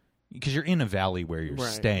 Because you're in a valley where you're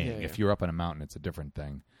staying. Yeah, yeah. If you're up on a mountain, it's a different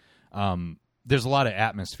thing. There's a lot of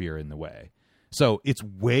atmosphere in the way. So it's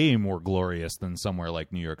way more glorious than somewhere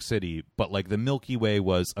like New York City, but the Milky Way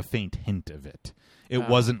was a faint hint of it. It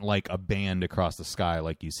wasn't like a band across the sky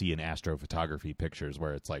like you see in astrophotography pictures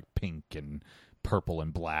where it's pink and purple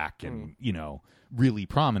and black and, really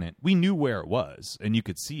prominent. We knew where it was, and you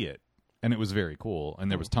could see it, and it was very cool. And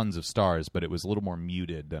there was tons of stars, but it was a little more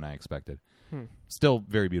muted than I expected. Still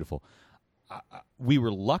very beautiful. We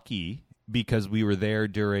were lucky because we were there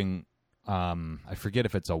during I forget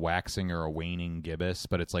if it's a waxing or a waning gibbous,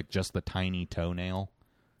 but it's like just the tiny toenail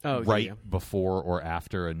before or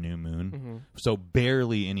after a new moon. Mm-hmm. So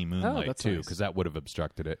barely any moonlight, too, because that would have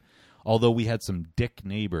obstructed it. Although we had some dick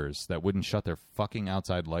neighbors that wouldn't shut their fucking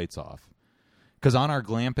outside lights off. Because on our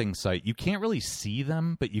glamping site, you can't really see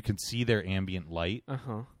them, but you can see their ambient light.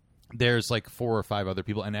 Uh-huh. There's like 4 or 5 other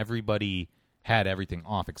people, and everybody had everything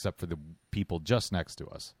off except for the people just next to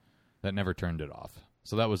us that never turned it off.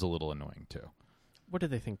 So that was a little annoying, too. What did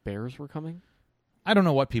they think? Bears were coming? I don't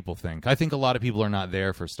know what people think. I think a lot of people are not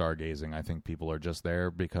there for stargazing. I think people are just there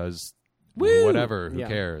because whatever, who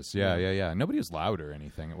cares? Yeah. Nobody was loud or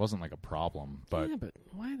anything. It wasn't like a problem. But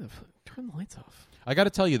why turn the lights off? I got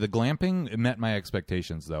to tell you, the glamping met my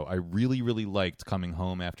expectations, though. I really, really liked coming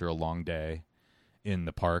home after a long day in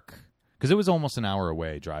the park. Because it was almost an hour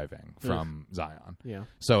away driving from Zion. Yeah.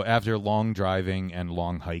 So after long driving and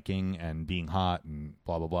long hiking and being hot and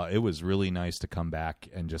blah, blah, blah, it was really nice to come back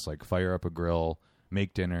and just like fire up a grill,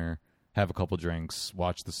 make dinner, have a couple drinks,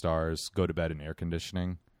 watch the stars, go to bed in air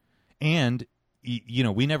conditioning. And,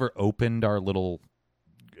 we never opened our little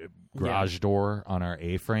garage door on our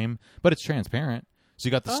A-frame, but it's transparent. So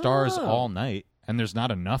you got the stars all night, and there's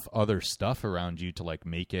not enough other stuff around you to like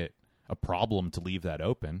make it a problem to leave that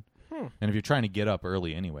open. And if you're trying to get up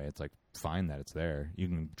early anyway, it's like fine that it's there. You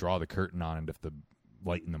can draw the curtain on it if the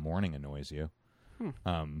light in the morning annoys you.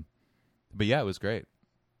 But yeah, it was great.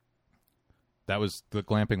 The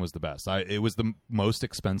glamping was the best. It was the most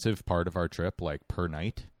expensive part of our trip, like per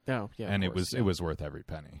night. Oh, yeah. And it was worth every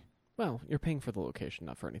penny. Well, you're paying for the location,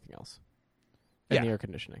 not for anything else. And the air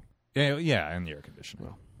conditioning. Yeah, and the air conditioning.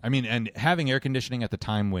 Well, I mean, and having air conditioning at the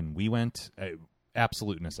time when we went,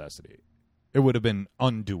 absolute necessity. It would have been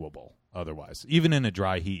undoable otherwise. Even in a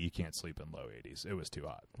dry heat, you can't sleep in low 80s. It was too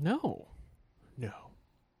hot. No.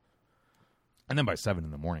 And then by 7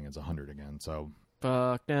 in the morning, it's 100 again. So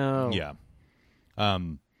fuck no. Yeah.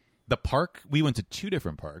 The park, we went to 2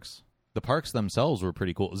 different parks. The parks themselves were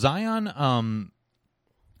pretty cool. Zion,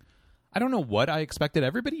 I don't know what I expected.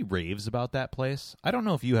 Everybody raves about that place. I don't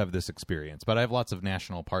know if you have this experience, but I have lots of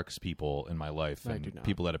national parks people in my life and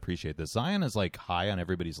people that appreciate this. Zion is like high on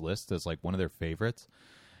everybody's list as like one of their favorites.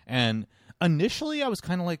 And initially I was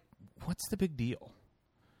kind of like, what's the big deal?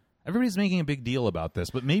 Everybody's making a big deal about this,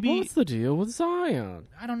 but maybe... What's the deal with Zion?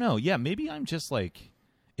 I don't know. Yeah, maybe I'm just like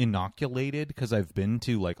inoculated because I've been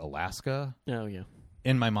to like Alaska. Oh, yeah.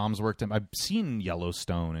 In my mom's work, I've seen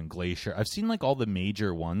Yellowstone and Glacier. I've seen like all the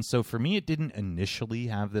major ones. So for me, it didn't initially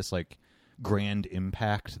have this like grand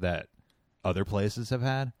impact that other places have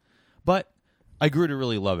had. But I grew to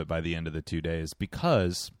really love it by the end of the 2 days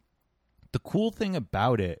because the cool thing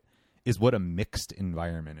about it is what a mixed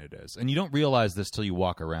environment it is. And you don't realize this till you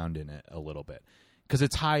walk around in it a little bit because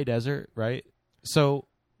it's high desert, right? So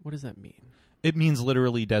what does that mean? It means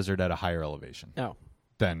literally desert at a higher elevation. Oh.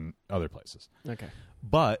 Than other places. Okay.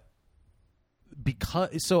 But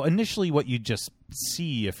so initially what you just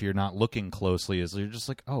see if you're not looking closely is you're just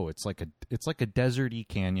like, oh, it's like a deserty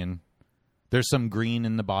canyon. There's some green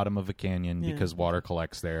in the bottom of a canyon because water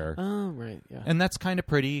collects there. Oh, right, yeah. And that's kind of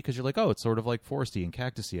pretty because you're like, oh, it's sort of like foresty and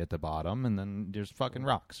cactusy at the bottom, and then there's fucking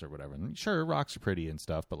rocks or whatever. And sure, rocks are pretty and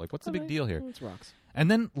stuff, but like, what's the big deal here? It's rocks.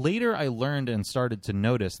 And then later I learned and started to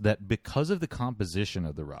notice that because of the composition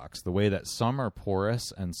of the rocks, the way that some are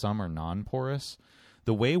porous and some are non-porous,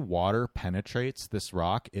 the way water penetrates this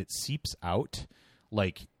rock, it seeps out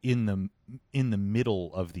like in the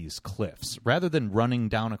middle of these cliffs. Rather than running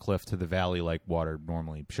down a cliff to the valley like water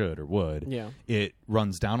normally should or would, it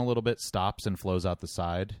runs down a little bit, stops, and flows out the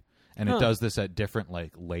side. And it does this at different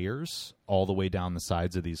like layers all the way down the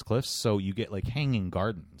sides of these cliffs. So you get like hanging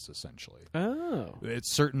gardens, essentially. Oh.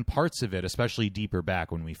 It's certain parts of it, especially deeper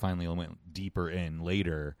back when we finally went deeper in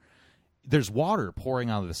later, there's water pouring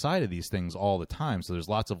out of the side of these things all the time. So there's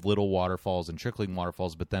lots of little waterfalls and trickling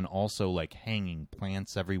waterfalls, but then also like hanging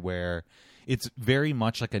plants everywhere. It's very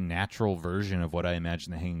much like a natural version of what I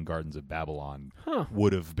imagine the Hanging Gardens of Babylon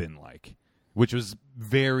would have been like, which was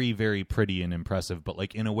very, very pretty and impressive, but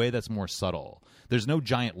like in a way that's more subtle. There's no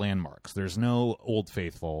giant landmarks. There's no Old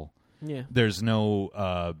Faithful. Yeah. There's no,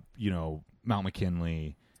 Mount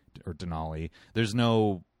McKinley or Denali. There's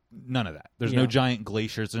none of that. There's no giant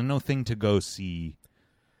glaciers. There's no thing to go see.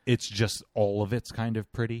 It's just all of it's kind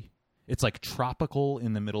of pretty. It's like tropical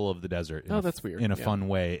in the middle of the desert. That's weird. In a fun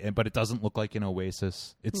way, but it doesn't look like an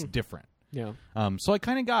oasis. It's different. Yeah. So I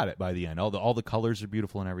kind of got it by the end. All the colors are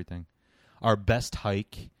beautiful and everything. Our best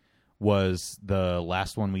hike was the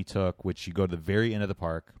last one we took, which you go to the very end of the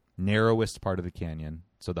park, narrowest part of the canyon.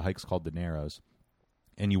 So the hike's called the Narrows.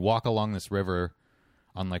 And you walk along this river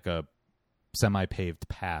on like a semi-paved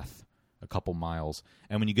path a couple miles.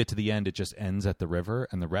 And when you get to the end, it just ends at the river,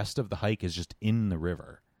 and the rest of the hike is just in the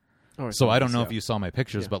river. Oh, so I don't know if you saw my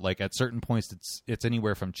pictures, Yeah. but like at certain points, it's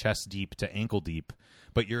anywhere from chest deep to ankle deep,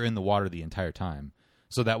 but you're in the water the entire time.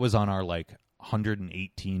 So that was on our like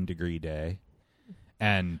 118-degree day,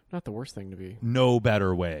 and Not the worst thing to be. no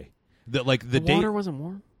better way. The day water wasn't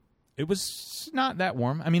warm? it was not that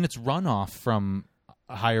warm. I mean, it's runoff from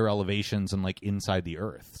higher elevations and like inside the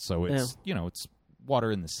earth, so it's it's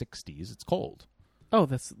water in the 60s. It's cold. Oh,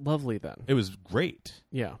 that's lovely then. It was great.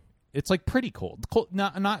 Yeah. It's like pretty cold.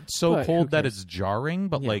 Not so But cold who that cares? it's jarring,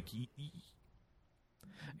 but Yeah. like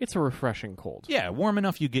It's a refreshing cold. yeah, warm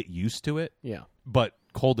enough you get used to it, Yeah. but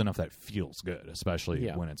cold enough that it feels good, especially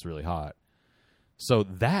Yeah. when it's really hot. So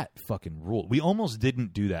that fucking ruled. We almost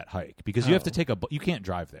didn't do that hike because you have to take you can't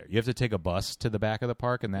drive there. You have to take a bus to the back of the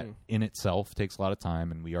park, and that in itself takes a lot of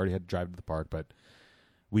time, and we already had to drive to the park, but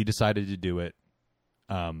we decided to do it.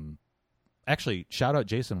 Actually, shout out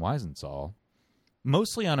Jason Wiesenthal.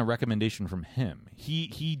 Mostly on a recommendation from him.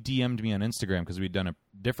 He DM'd me on Instagram because we'd done a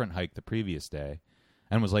different hike the previous day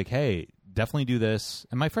and was like, hey, definitely do this.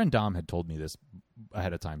 And my friend Dom had told me this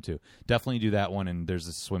ahead of time too. Definitely do that one, and there's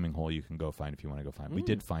this swimming hole you can go find if you want to go find. We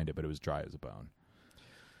did find it, but it was dry as a bone.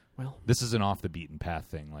 Well. This is an off-the-beaten-path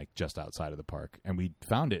thing, like just outside of the park. And we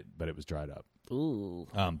found it, but it was dried up. Ooh.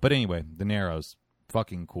 But anyway, the Narrows,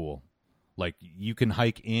 fucking cool. Like, you can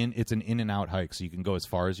hike it's an in-and-out hike, so you can go as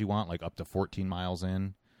far as you want, like up to 14 miles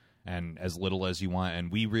in, and as little as you want.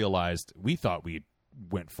 And we thought we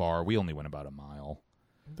went far. We only went about a mile.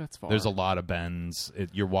 That's far. There's a lot of bends.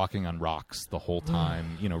 You're walking on rocks the whole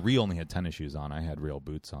time. Ree only had tennis shoes on. I had real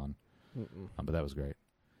boots on. But that was great.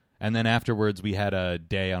 And then afterwards, we had a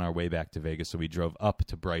day on our way back to Vegas, so we drove up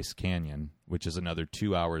to Bryce Canyon, which is another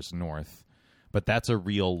 2 hours north. But that's a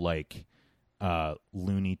real, like,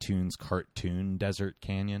 Looney Tunes cartoon desert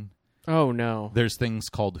canyon. Oh, no. There's things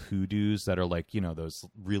called hoodoos that are like, those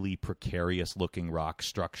really precarious looking rock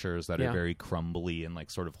structures that are very crumbly and like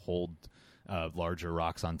sort of hold larger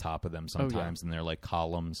rocks on top of them sometimes, and they're like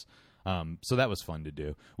columns. So that was fun to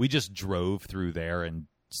do. We just drove through there and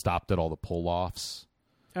stopped at all the pull-offs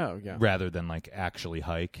rather than like actually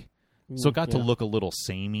hike. So it got to look a little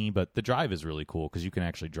samey, but the drive is really cool because you can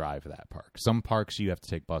actually drive that park. Some parks you have to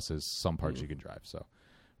take buses, some parks you can drive. So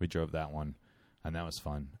we drove that one, and that was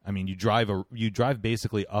fun. I mean, you drive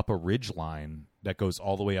basically up a ridge line that goes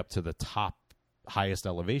all the way up to the top highest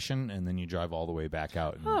elevation, and then you drive all the way back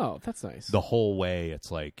out. And oh, that's nice. the whole way,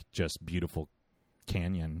 it's like just beautiful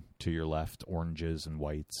canyon to your left, oranges and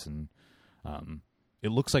whites, and it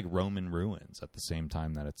looks like Roman ruins at the same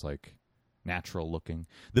time that it's like natural looking.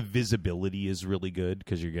 The visibility is really good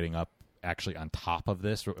because you're getting up actually on top of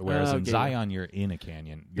this, whereas in Zion you're in a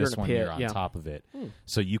canyon. This one you're on top of it,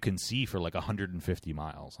 so you can see for like 150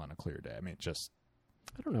 miles on a clear day. I mean, just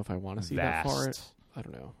I don't know if I want to see vast that far. I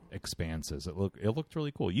don't know. Expanses. It looked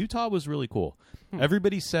really cool. Utah was really cool.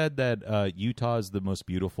 Everybody said that Utah is the most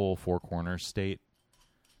beautiful Four Corners state,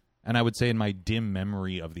 and I would say in my dim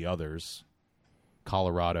memory of the others,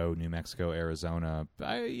 Colorado, New Mexico, Arizona,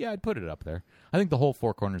 I'd put it up there. I think the whole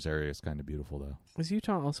Four Corners area is kind of beautiful, though. Is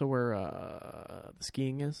Utah also where the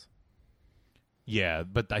skiing is? Yeah,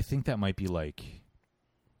 but I think that might be like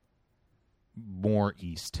more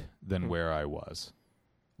east than where I was,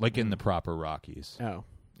 like in the proper Rockies. Oh,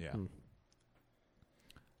 yeah.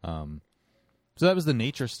 So that was the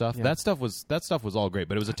nature stuff. Yeah. That stuff was all great,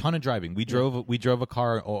 but it was a ton of driving. We drove a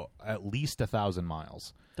car at least 1,000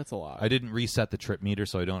 miles. that's a lot. I didn't reset the trip meter,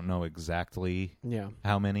 so I don't know exactly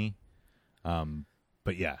how many.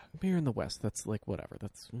 But yeah. Here in the West, that's like whatever.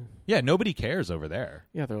 That's Yeah, nobody cares over there.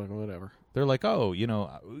 yeah, they're like whatever. They're like, oh,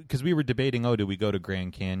 because we were debating, do we go to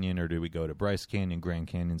Grand Canyon or do we go to Bryce Canyon? Grand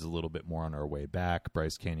Canyon's a little bit more on our way back.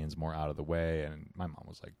 Bryce Canyon's more out of the way. And my mom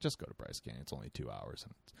was like, just go to Bryce Canyon. It's only 2 hours.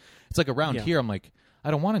 And it's like around here, I'm like, I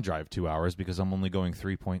don't want to drive 2 hours because I'm only going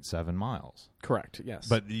 3.7 miles. Correct, yes.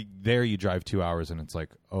 But there you drive 2 hours and it's like,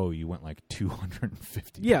 oh, you went like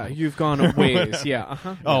 250 yeah, miles. you've gone a ways. Yeah.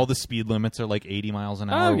 Uh-huh. Oh, the speed limits are like 80 miles an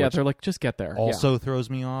hour. Oh, yeah, which they're like, just get there. also throws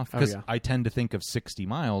me off because yeah. I tend to think of 60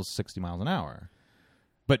 miles an hour.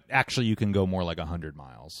 But actually, you can go more like 100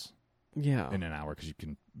 miles in an hour because you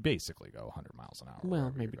can basically go 100 miles an hour.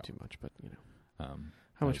 Well, maybe too much, but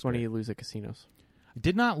how much great. money you lose at casinos?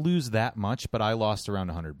 Did not lose that much, but I lost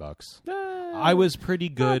around $100. I was pretty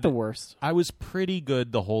good. Not the worst. I was pretty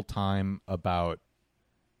good the whole time about,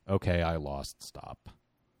 okay, I lost, stop.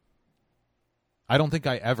 I don't think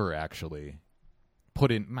I ever actually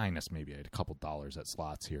put in, minus maybe a couple dollars at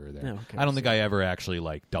slots here or there. No, okay, I don't think I ever actually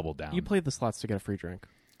like doubled down. You played the slots to get a free drink.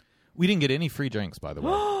 We didn't get any free drinks, by the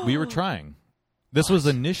way. We were trying. This was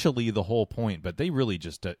initially the whole point, but they really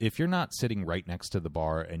just if you're not sitting right next to the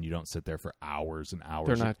bar and you don't sit there for hours and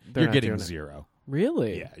hours, you're getting zero.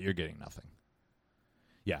 Really? Yeah, you're getting nothing.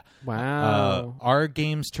 Yeah. Wow. Our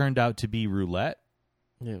games turned out to be roulette.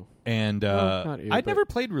 Yeah. And I'd never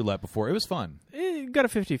played roulette before. It was fun. It got a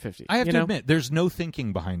 50-50. I have to admit, there's no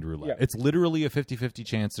thinking behind roulette. Yeah. It's literally a 50-50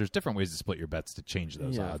 chance. There's different ways to split your bets to change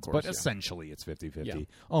those odds, course, but essentially it's 50-50, Yeah.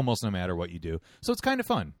 almost no matter what you do. So it's kind of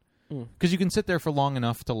fun. Because you can sit there for long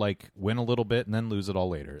enough to like win a little bit and then lose it all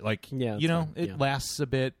later. Like, it lasts a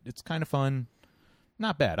bit. It's kind of fun.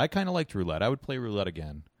 Not bad. I kind of liked roulette. I would play roulette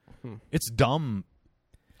again. It's dumb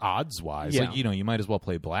odds-wise. Yeah. Like, you might as well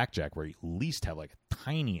play blackjack where you at least have like a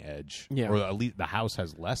tiny edge. Yeah. Or at least the house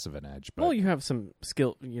has less of an edge. But well, you have some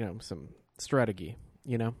skill, some strategy,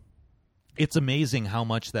 It's amazing how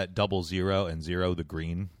much that 00 and 0, the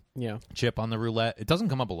green chip on the roulette, it doesn't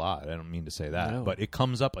come up a lot. I don't mean to say that, but it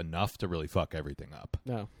comes up enough to really fuck everything up.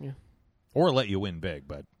 No, yeah. Or let you win big,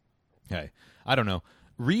 but hey, I don't know.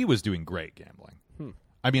 Ree was doing great gambling.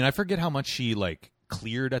 I mean, I forget how much she like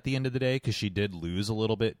cleared at the end of the day because she did lose a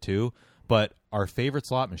little bit too. But our favorite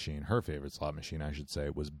slot machine, her favorite slot machine, I should say,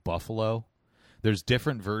 was Buffalo. There's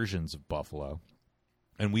different versions of Buffalo.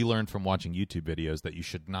 And we learned from watching YouTube videos that you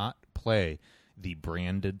should not play the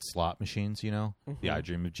branded slot machines, the I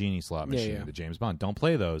Dream of Jeannie slot machine, the James Bond. Don't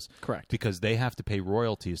play those. Correct. Because they have to pay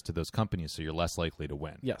royalties to those companies, so you're less likely to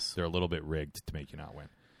win. Yes. They're a little bit rigged to make you not win.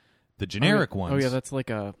 The generic ones... Oh, yeah, that's like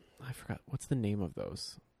I forgot. What's the name of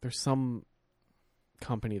those? There's some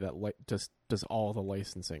company that just does all the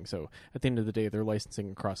licensing. So at the end of the day, they're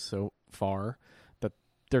licensing across so far that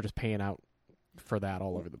they're just paying out for that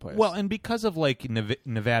all over the place. Well, and because of like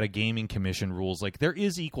Nevada Gaming Commission rules, like there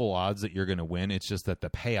is equal odds that you're going to win. It's just that the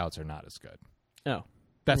payouts are not as good. Oh.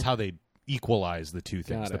 That's how they equalize the two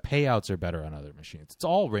things. The payouts are better on other machines. It's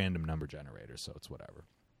all random number generators, so it's whatever.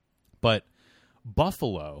 But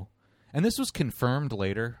Buffalo, and this was confirmed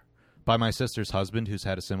later by my sister's husband who's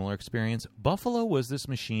had a similar experience. Buffalo was this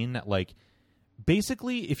machine that like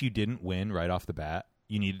basically if you didn't win right off the bat,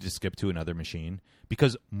 you needed to skip to another machine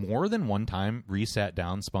because more than one time Ree sat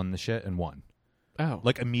down, spun the shit, and won. Oh.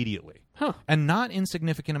 Like immediately. Huh. And not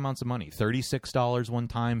insignificant amounts of money. $36 one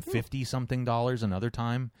time, $50-something another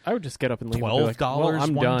time. I would just get up and leave. $12 and be like, well,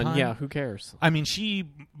 I'm one done. time. Yeah, who cares? I mean, she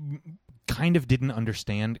kind of didn't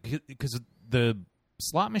understand because the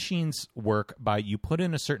slot machines work by you put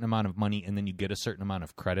in a certain amount of money and then you get a certain amount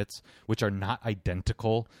of credits, which are not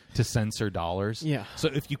identical to cents or dollars. Yeah. So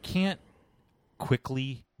if you can't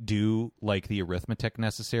quickly do like the arithmetic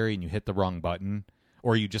necessary and you hit the wrong button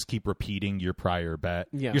or you just keep repeating your prior bet,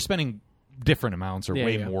 you're spending different amounts or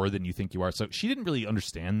way more than you think you are. So she didn't really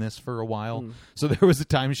understand this for a while. So there was a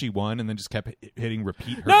time she won and then just kept hitting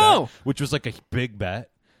repeat her bet, which was like a big bet.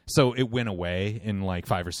 So it went away in like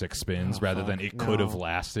 5 or 6 spins rather than it could have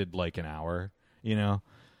lasted like an hour,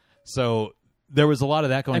 So there was a lot of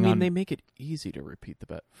that going on. I mean, they make it easy to repeat the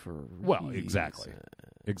bet for exactly.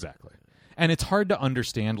 And it's hard to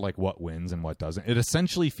understand like what wins and what doesn't. It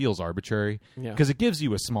essentially feels arbitrary because it gives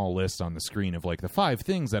you a small list on the screen of like the 5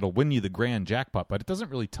 things that'll win you the grand jackpot, but it doesn't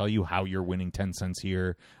really tell you how you're winning 10 cents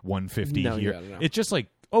here, 150 here. No. It's just like,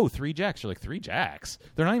 3 jacks. You're like 3 jacks.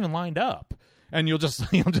 They're not even lined up. And you'll just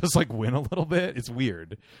like win a little bit. It's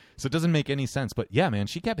weird. So it doesn't make any sense. But yeah, man,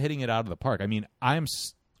 she kept hitting it out of the park. I mean, I'm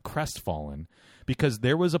crestfallen because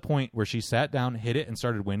there was a point where she sat down, hit it, and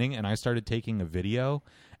started winning, and I started taking a video.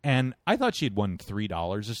 And I thought she had won $3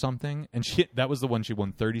 or something, and that was the one she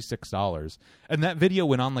won $36. And that video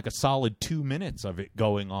went on like a solid 2 minutes of it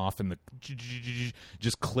going off and the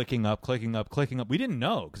just clicking up. We didn't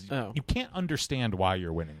know because you can't understand why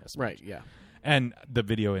you're winning this much. Right, yeah. And the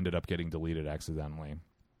video ended up getting deleted accidentally.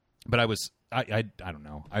 But I don't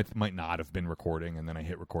know. I might not have been recording, and then I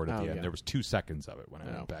hit record at the end. There was 2 seconds of it when I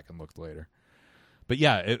went back and looked later. But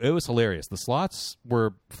yeah, it was hilarious. The slots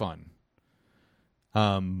were fun.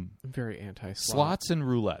 Very anti-slot. Slots and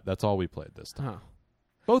roulette. That's all we played this time. Huh.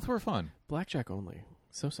 Both were fun. Blackjack only.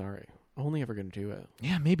 So sorry. Only ever going to do it.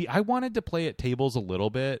 Yeah, maybe. I wanted to play at tables a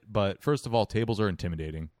little bit, but first of all, tables are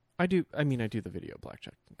intimidating. I do the video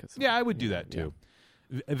blackjack. Yeah, I would do that too.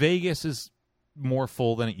 Yeah. Vegas is more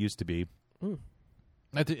full than it used to be.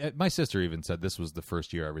 My sister even said this was the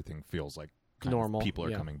first year everything feels like normal. People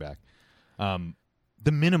are coming back.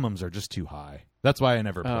 The minimums are just too high. That's why I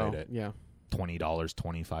never played it. Yeah. $20,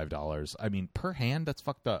 $25. I mean, per hand, that's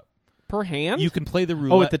fucked up. Per hand? You can play the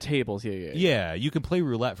roulette. Oh, at the tables. Yeah. Yeah, you can play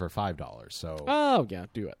roulette for $5. So. Oh, yeah,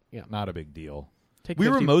 do it. Yeah. Not a big deal. We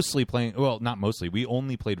were mostly playing, well, not mostly. We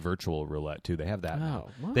only played virtual roulette, too. They have that now.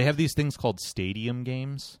 What? They have these things called stadium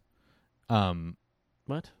games. What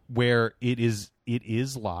What? where it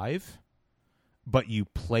is live, but you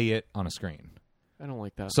play it on a screen. I don't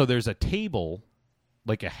like that. So there's a table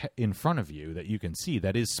like in front of you that you can see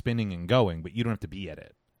that is spinning and going, but you don't have to be at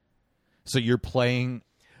it. So you're playing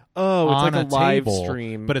it's like a live table,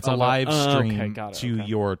 stream. but it's a live stream got it, to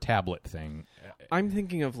your tablet thing. I'm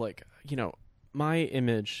thinking of like, my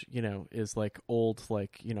image, is like old,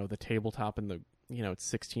 like, the tabletop and the,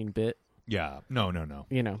 it's 16-bit. Yeah. No.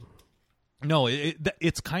 You know. No,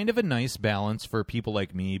 it's kind of a nice balance for people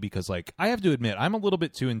like me because, like, I have to admit, I'm a little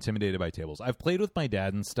bit too intimidated by tables. I've played with my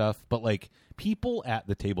dad and stuff, but, like, people at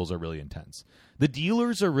the tables are really intense. The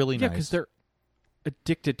dealers are really nice. Yeah, because they're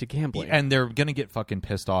addicted to gambling. And they're going to get fucking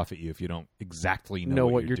pissed off at you if you don't exactly know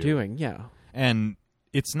what you're doing. Yeah. And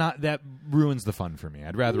it's not, that ruins the fun for me.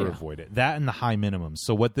 I'd rather avoid it. That and the high minimums.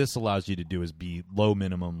 So what this allows you to do is be low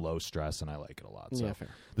minimum, low stress, and I like it a lot. So yeah, fair.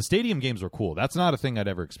 The stadium games were cool. That's not a thing I'd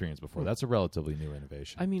ever experienced before. That's a relatively new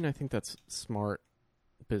innovation. I mean, I think that's smart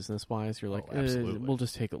business-wise. You're like, we'll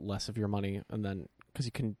just take less of your money, and then, because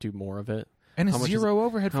you can do more of it. And it's zero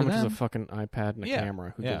overhead for them. How much is a fucking iPad and a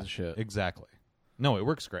camera? Who gives a shit? Exactly. No, it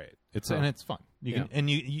works great. And it's fun. You can, and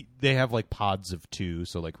they have like pods of 2,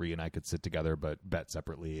 so like Rhea and I could sit together but bet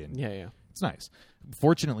separately. And it's nice.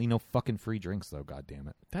 Fortunately, no fucking free drinks though. God damn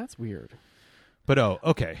it. That's weird. But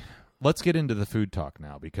okay, let's get into the food talk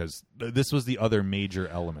now because this was the other major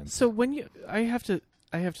element. So when I have to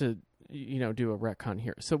do a retcon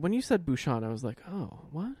here. So when you said Bouchon, I was like, oh,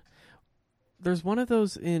 what? There's one of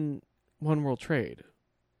those in One World Trade.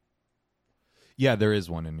 Yeah, there is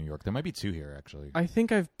one in New York. There might be 2 here, actually. I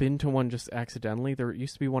think I've been to one just accidentally. There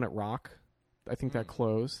used to be one at Rock. I think that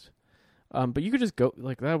closed. But you could just go,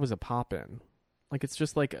 like, that was a pop-in. Like, it's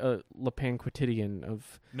just like a Le Pain Quotidien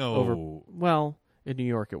of... No. Well, in New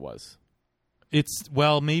York it was.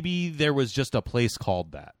 Maybe there was just a place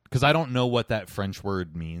called that. Because I don't know what that French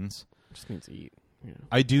word means. It just means eat. Yeah.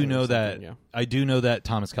 I do know that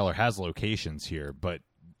Thomas Keller has locations here, but...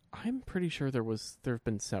 I'm pretty sure there have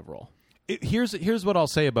been several. Here's what I'll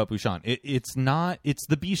say about Bouchon. It's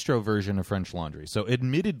the bistro version of French Laundry. So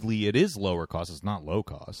admittedly, it is lower cost. It's not low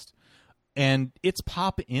cost. And it's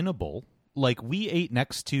pop-inable. Like, we ate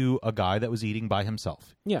next to a guy that was eating by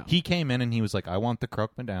himself. Yeah. He came in and he was like, I want the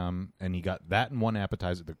croque madame. And he got that and one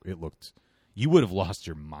appetizer. It looked... You would have lost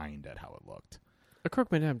your mind at how it looked. A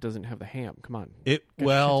croque madame doesn't have the ham. Come on. It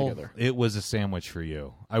was a sandwich for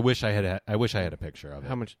you. I wish I had a picture of it.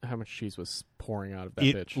 How much cheese was pouring out of that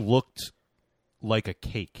bitch? It looked like a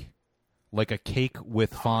cake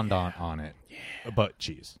with fondant on it, but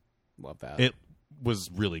cheese. Love that. It was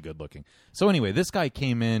really good looking. So anyway, this guy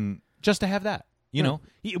came in just to have that. You know,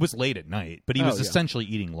 it was late at night, but he was essentially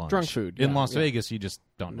eating lunch. Drunk food. In Las Vegas, you just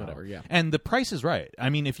don't know. Whatever, yeah. And the price is right. I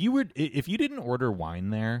mean, if you didn't order wine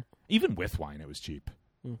there, even with wine, it was cheap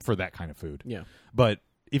for that kind of food. Yeah. But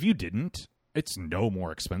if you didn't, it's no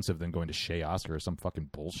more expensive than going to Chez Oscar or some fucking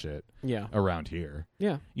bullshit around here.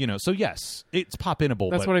 Yeah. So yes, it's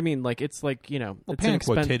pop-inable. That's what I mean. Like, it's like, it's Pan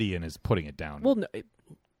Quotidian is putting it down. Well, no,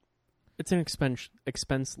 it's an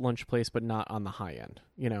expense lunch place, but not on the high end,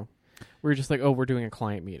 We're just like, we're doing a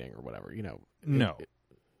client meeting or whatever, No.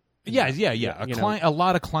 A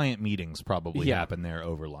lot of client meetings probably happen there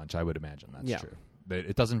over lunch. I would imagine that's true.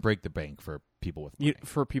 It doesn't break the bank for people with money.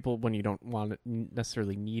 For people when you don't want to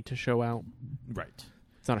necessarily need to show out. Right.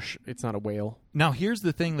 It's not a whale. Now, here's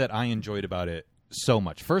the thing that I enjoyed about it so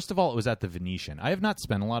much. First of all, it was at the Venetian. I have not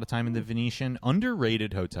spent a lot of time in the Venetian.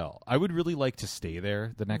 Underrated hotel. I would really like to stay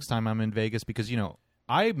there the next time I'm in Vegas because,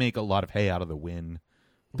 I make a lot of hay out of the Wynn,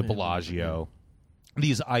 the Bellagio,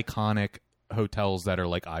 these iconic hotels that are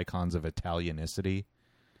like icons of Italianicity.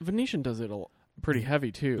 Venetian does it pretty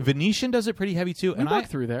heavy too. Venetian does it pretty heavy too. We walked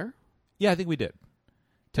through there. Yeah, I think we did.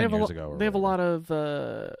 10 years ago. They have a lot of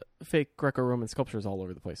fake Greco-Roman sculptures all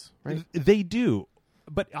over the place, right? They do.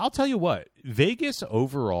 But I'll tell you what, Vegas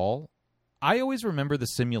overall, I always remember the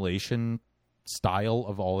simulation style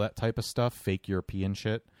of all that type of stuff, fake European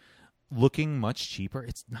shit, looking much cheaper.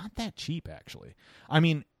 It's not that cheap, actually. I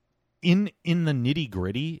mean, in the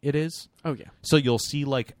nitty-gritty, it is. Oh, yeah. So you'll see,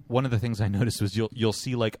 like, one of the things I noticed was you'll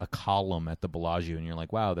see, like, a column at the Bellagio, and you're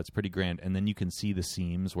like, wow, that's pretty grand. And then you can see the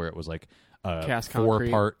seams where it was, like, a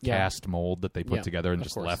four-part cast mold that they put together and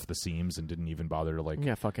just left the seams and didn't even bother to, like,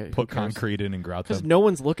 put concrete in and grout them. Because no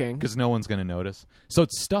one's looking. Because no one's going to notice. So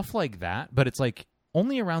it's stuff like that, but it's, like,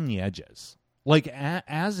 only around the edges. Like,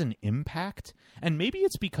 as an impact, and maybe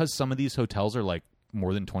it's because some of these hotels are, like,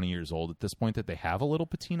 more than 20 years old at this point that they have a little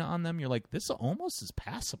patina on them. You're like, this almost is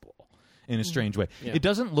passable in a strange way. Yeah. It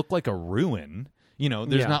doesn't look like a ruin.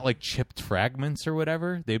 There's not like chipped fragments or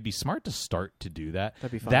whatever. They'd be smart to start to do that.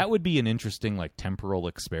 That'd be fun. That would be an interesting like temporal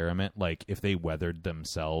experiment, like if they weathered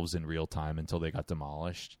themselves in real time until they got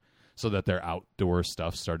demolished, so that their outdoor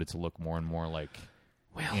stuff started to look more and more like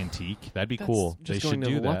antique. That'd be cool. They Just going should to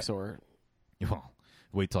do the that. Luxor. Well,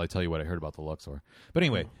 wait till I tell you what I heard about the Luxor. But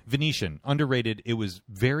anyway, Venetian, underrated. It was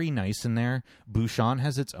very nice in there. Bouchon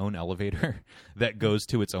has its own elevator that goes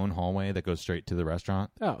to its own hallway that goes straight to the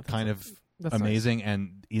restaurant. Oh, that's amazing. nice.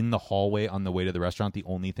 And in the hallway on the way to the restaurant, the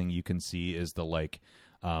only thing you can see is the like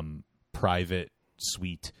private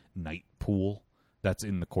suite night pool that's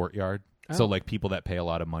in the courtyard. Oh. So like people that pay a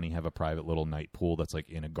lot of money have a private little night pool that's like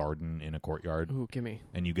in a garden in a courtyard. Ooh, gimme.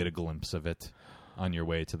 And you get a glimpse of it on your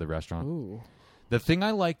way to the restaurant. Ooh. The thing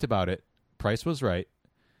I liked about it, price was right.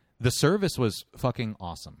 The service was fucking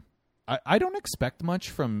awesome. I don't expect much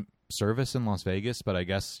from service in Las Vegas, but I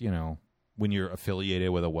guess, when you're affiliated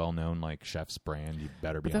with a well-known like chef's brand, you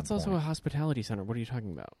better be But that's on also point. a hospitality center. What are you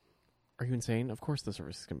talking about? Are you insane? Of course the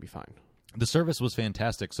service is going to be fine. The service was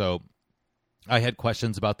fantastic. So I had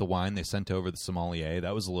questions about the wine. They sent over the sommelier.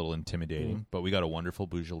 That was a little intimidating, but we got a wonderful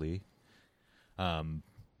Beaujolais.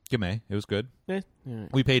 Gamay. It was good. Yeah. Right.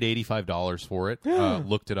 We paid $85 for it.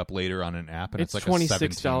 Looked it up later on an app, and it's like $26. a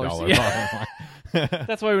 $17 bottle of Yeah. wine.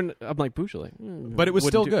 That's why when I'm like Beaujolais. But it was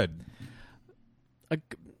still good.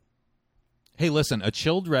 Hey, listen, a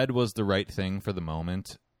chilled red was the right thing for the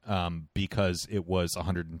moment because it was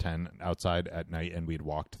 110 outside at night, and we'd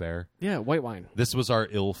walked there. Yeah, white wine. This was our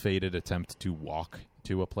ill-fated attempt to walk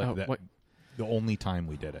to a place. Oh, the only time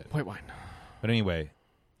we did it. White wine. But anyway,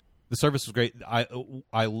 the service was great. I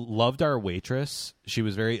loved our waitress. She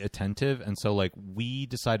was very attentive, and so like we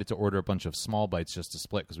decided to order a bunch of small bites just to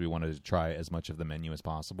split because we wanted to try as much of the menu as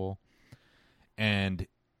possible. And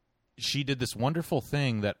she did this wonderful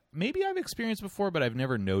thing that maybe I've experienced before, but I've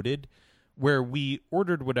never noted, where we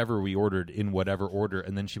ordered whatever we ordered in whatever order,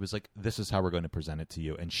 and then she was like, "This is how we're going to present it to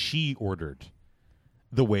you," and she ordered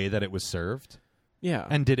the way that it was served,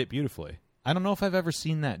 and did it beautifully. I don't know if I've ever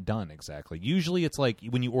seen that done exactly. Usually it's like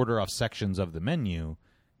when you order off sections of the menu,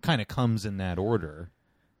 kind of comes in that order.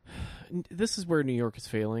 This is where New York is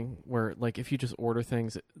failing, where like if you just order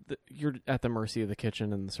things, you're at the mercy of the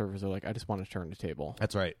kitchen, and the servers are like, I just want to turn the table.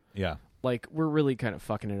 That's right. Yeah. Like we're really kind of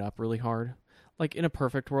fucking it up really hard. Like in a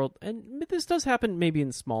perfect world, and this does happen maybe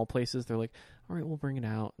in small places, they're like, all right, we'll bring it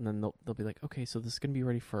out, and then they'll be like, okay, so this is going to be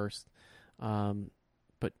ready first,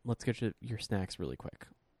 but let's get your snacks really quick.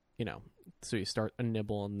 So you start a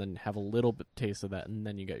nibble and then have a little bit taste of that, and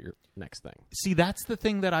then you get your next thing. See, that's the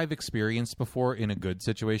thing that I've experienced before in a good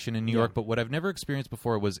situation in New York, but what I've never experienced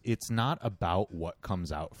before was it's not about what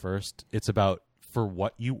comes out first. It's about, for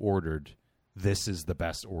what you ordered, this is the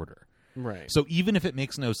best order. Right. So even if it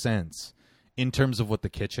makes no sense in terms of what the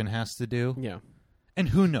kitchen has to do, and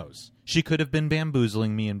who knows? She could have been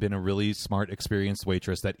bamboozling me and been a really smart, experienced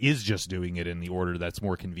waitress that is just doing it in the order that's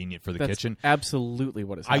more convenient for the kitchen. Absolutely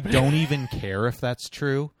what is happening. I don't even care if that's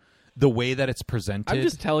true. The way that it's presented. I'm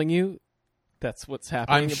just telling you that's what's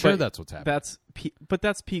happening. I'm sure that's what's happening.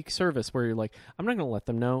 That's peak service where you're like, I'm not going to let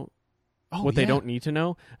them know what they don't need to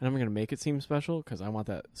know, and I'm going to make it seem special because I want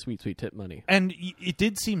that sweet, sweet tip money. And it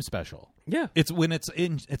did seem special. Yeah. It's when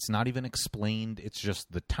it's not even explained. It's just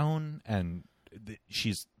the tone, and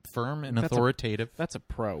she's firm and authoritative. That's a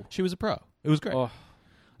pro. She was a pro. It was great. Oh.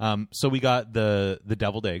 So we got the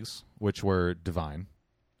deviled eggs, which were divine.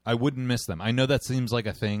 I wouldn't miss them. I know that seems like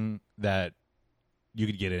a thing that you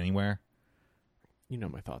could get anywhere. You know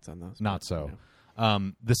my thoughts on those. Not so.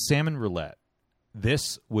 The salmon roulette.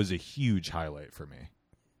 This was a huge highlight for me.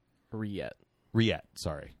 Rillette,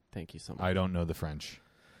 sorry. Thank you so much. I don't know the French.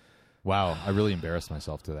 Wow, I really embarrassed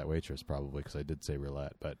myself to that waitress probably because I did say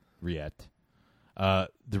roulette, but rillette. The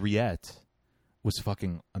rillette was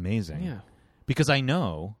fucking amazing. Yeah. Because I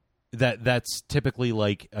know that's typically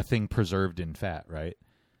like a thing preserved in fat, right?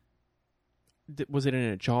 Was it in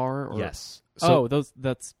a jar? Or? Yes. So,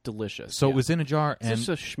 that's delicious. So it was in a jar, it's and just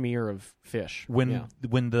a schmear of fish. When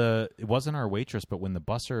it wasn't our waitress, but when the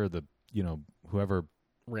busser, whoever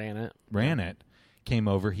ran it, came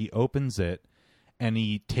over, he opens it, and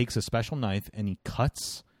he takes a special knife and he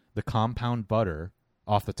cuts the compound butter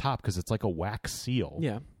off the top because it's like a wax seal.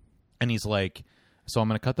 Yeah. And he's like, so I'm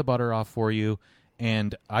going to cut the butter off for you,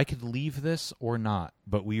 and I could leave this or not,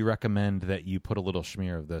 but we recommend that you put a little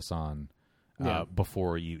schmear of this on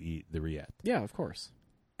before you eat the rillette. Yeah, of course.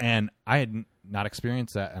 And I had not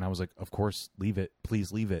experienced that, and I was like, of course, leave it.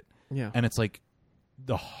 Please leave it. Yeah. And it's like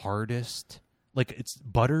the hardest, like it's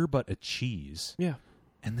butter but a cheese. Yeah.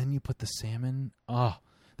 And then you put the salmon,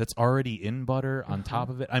 that's already in butter on top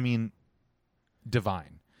of it. I mean,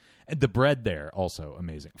 divine. And the bread there also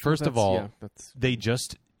amazing. First of all, they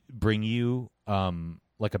just bring you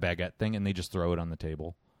like a baguette thing, and they just throw it on the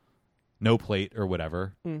table, no plate or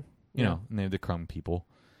whatever. You know, and they're the crumb people,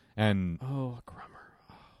 and crummer.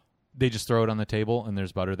 They just throw it on the table, and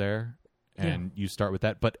there's butter there, and you start with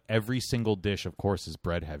that. But every single dish, of course, is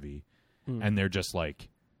bread heavy, and they're just like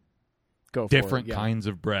different kinds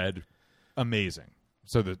of bread. Amazing.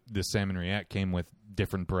 So the salmon rillette came with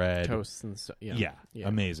different bread, toasts and stuff. Yeah,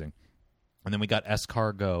 amazing. And then we got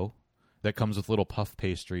escargot that comes with little puff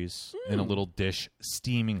pastries in a little dish,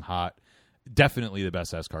 steaming hot. Definitely the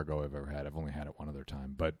best escargot I've ever had. I've only had it one other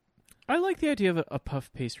time, but I like the idea of a puff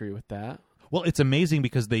pastry with that. Well, it's amazing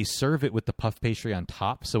because they serve it with the puff pastry on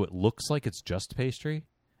top, so it looks like it's just pastry,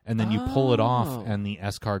 and then you pull it off, and the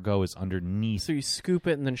escargot is underneath. So you scoop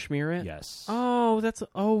it and then smear it? Yes. Oh,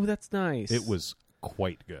 that's nice. It was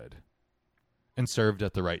quite good, and served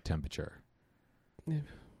at the right temperature.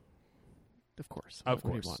 Of course. Of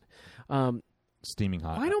what course. Do you want? Steaming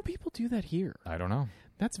hot. Why don't people do that here? I don't know.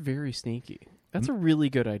 That's very sneaky. That's a really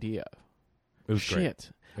good idea. It was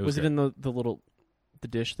great. Was it in the little... the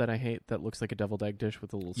dish that I hate that looks like a deviled egg dish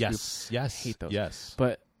with a little scoop? Yes. I hate those. Yes.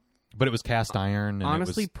 But it was cast iron. And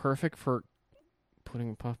honestly, it was perfect for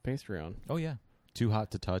putting a puff pastry on. Oh, yeah. Too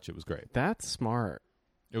hot to touch. It was great. That's smart.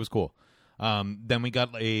 It was cool. Then we got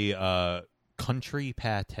a country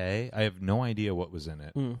pate. I have no idea what was in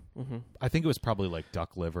it. I think it was probably like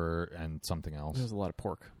duck liver and something else. There was a lot of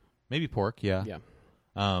pork. Maybe pork, yeah.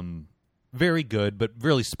 Yeah. Very good, but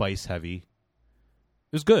really spice heavy.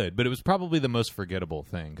 It was good, but it was probably the most forgettable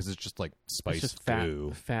thing because it's just like spiced it's just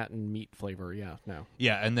goo. Fat and meat flavor, yeah. No.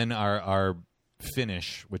 Yeah, and then our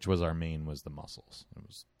finish, which was our main, was the mussels. It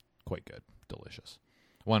was quite good. Delicious.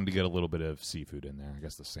 Wanted to get a little bit of seafood in there. I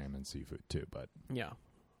guess the salmon seafood too, but yeah.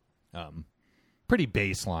 Pretty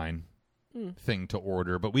baseline thing to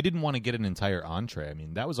order, but we didn't want to get an entire entree. I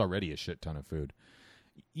mean, that was already a shit ton of food.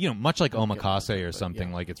 You know, much like omakase or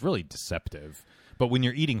something, like it's really deceptive. But when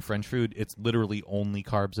you're eating French food, it's literally only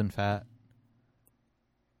carbs and fat.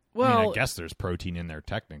 Well, I mean, I guess there's protein in there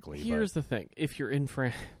technically. Here's the thing. If you're in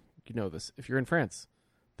France, you know this. If you're in France,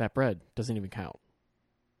 that bread doesn't even count.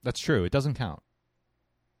 That's true. It doesn't count.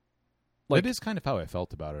 It is kind of how I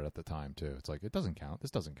felt about it at the time, too. It's like, it doesn't count.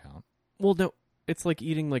 This doesn't count. Well, no. It's like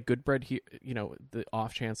eating like good bread here. You know, the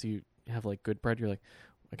off chance you have like good bread, you're like,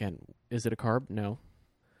 again, is it a carb? No.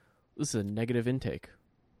 This is a negative intake.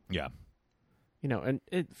 Yeah. You know, and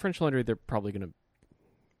French Laundry, they're probably going to,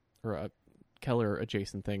 or a Keller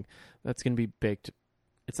adjacent thing, that's going to be baked.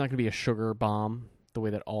 It's not going to be a sugar bomb the way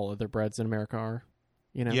that all other breads in America are,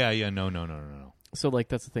 you know? Yeah, no. So, like,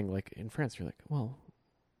 that's the thing. Like, in France, you're like, well,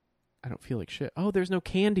 I don't feel like shit. Oh, there's no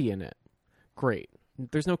candy in it. Great.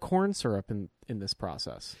 There's no corn syrup in this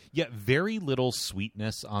process. Yeah, very little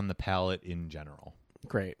sweetness on the palate in general.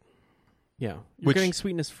 Great. Yeah. You're getting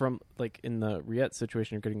sweetness from, like, in the rillette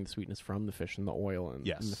situation, you're getting the sweetness from the fish and the oil and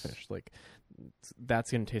the fish. Like, that's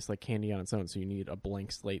going to taste like candy on its own, so you need a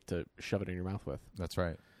blank slate to shove it in your mouth with. That's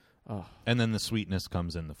right. Oh. And then the sweetness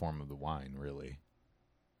comes in the form of the wine, really.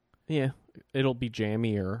 Yeah. It'll be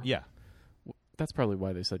jammier. Yeah. That's probably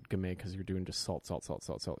why they said gamay, because you're doing just salt.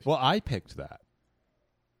 Well, I picked that.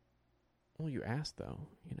 Well, you asked, though.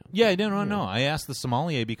 You know. Yeah, no. I asked the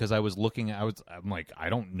sommelier because I was looking. I'm like, I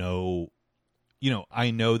don't know. You know, I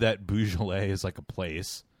know that Beaujolais is like a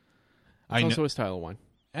place. It's also a style of wine.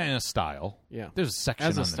 And a style. Yeah. There's a section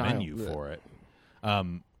on the menu for it.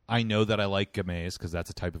 I know that I like Gamay because that's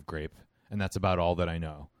a type of grape, and that's about all that I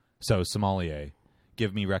know. So, sommelier,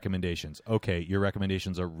 give me recommendations. Okay, your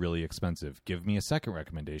recommendations are really expensive. Give me a second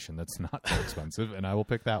recommendation that's not so expensive, and I will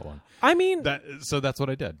pick that one. I mean... So that's what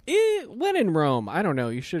I did. When in Rome, I don't know.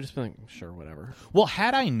 You should have just been like, sure, whatever. Well,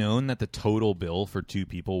 had I known that the total bill for two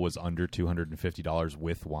people was under $250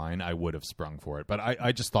 with wine, I would have sprung for it. But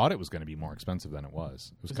I just thought it was going to be more expensive than it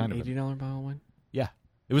was. It was kind an of $80 bottle of wine? Yeah.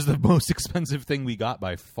 It was the most expensive thing we got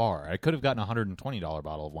by far. I could have gotten a $120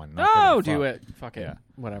 bottle of wine. Do it. Fuck it. Yeah.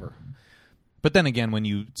 Whatever. But then again, when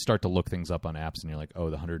you start to look things up on apps and you're like,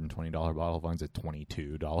 oh, the $120 bottle of wine's a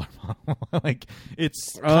 $22 bottle. Like,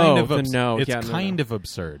 it's kind of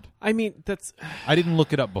absurd. I mean, that's... I didn't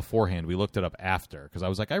look it up beforehand. We looked it up after because I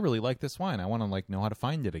was like, I really like this wine. I want to know how to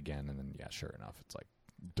find it again. And then, yeah, sure enough, it's like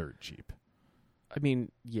dirt cheap. I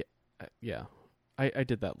mean, yeah. I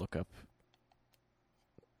did that lookup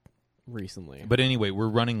recently. But anyway, we're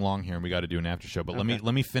running long here and we got to do an after show. But okay.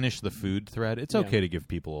 let me finish the food thread. It's okay to give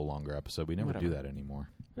people a longer episode. We never do that anymore.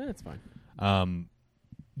 It's fine.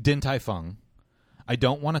 Din Tai Fung. I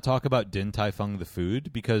don't want to talk about Din Tai Fung the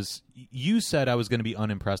food because you said I was going to be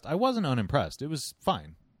unimpressed. I wasn't unimpressed. It was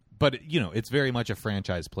fine. But it's very much a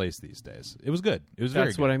franchise place these days. It was good. It was very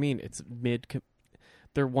That's good. what I mean. It's mid.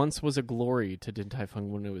 There once was a glory to Din Tai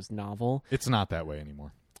Fung when it was novel. It's not that way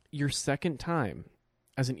anymore. Your second time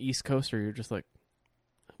as an East Coaster, you're just like,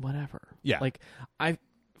 whatever. Yeah. Like,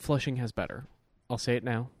 Flushing has better. I'll say it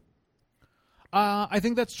now. I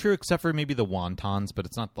think that's true, except for maybe the wontons, but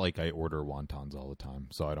it's not like I order wontons all the time,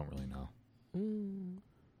 so I don't really know.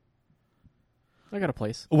 I got a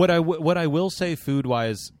place. What I will say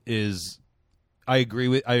food-wise is I agree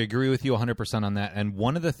with you 100% on that. And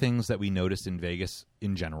one of the things that we noticed in Vegas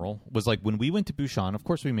in general was like when we went to Busan, of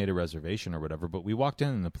course we made a reservation or whatever, but we walked in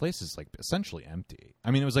and the place is like essentially empty.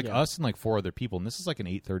 I mean, it was like us and like 4 other people, and this is like an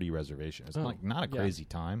 8:30 reservation. It's like not a crazy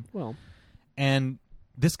time. Well, and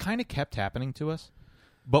this kind of kept happening to us.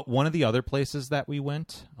 But one of the other places that we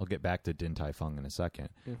went, I'll get back to Din Tai Fung in a second,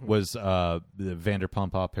 was the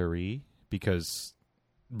Vanderpump à Paris, because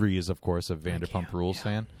Rhea is, of course, a Vanderpump Rules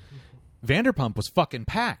fan. Vanderpump was fucking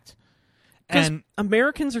packed. And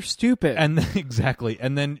Americans are stupid. And exactly.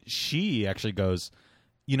 And then she actually goes,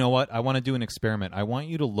 you know what? I want to do an experiment. I want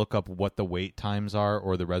you to look up what the wait times are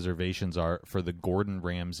or the reservations are for the Gordon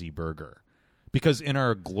Ramsay burger. Because in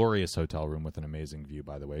our glorious hotel room with an amazing view,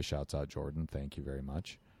 by the way, shouts out Jordan, thank you very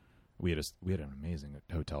much. We had an amazing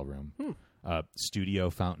hotel room, studio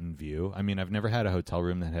fountain view. I mean, I've never had a hotel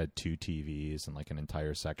room that had 2 TVs and like an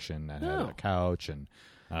entire section that had a couch and.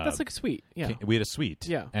 That's like a suite. Yeah, we had a suite.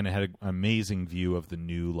 Yeah, and it had an amazing view of the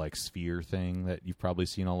new like sphere thing that you've probably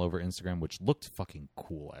seen all over Instagram, which looked fucking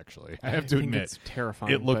cool. Actually, I have to admit, it's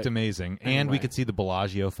terrifying. It looked amazing, and we could see the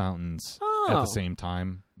Bellagio fountains at the same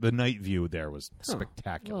time. The night view there was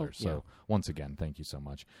spectacular. Well, so once again, thank you so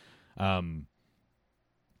much. What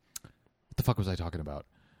the fuck was I talking about?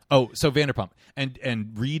 Oh, so Vanderpump.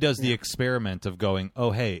 And Ree does the experiment of going,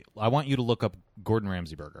 oh, hey, I want you to look up Gordon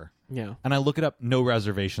Ramsay burger. Yeah. And I look it up, no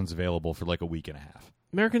reservations available for like a week and a half.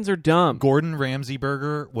 Americans are dumb. Gordon Ramsay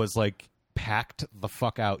burger was like packed the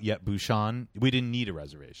fuck out, yet Busan, we didn't need a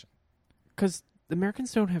reservation. Because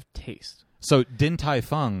Americans don't have taste. So Din Tai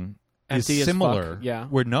Fung is similar. Yeah.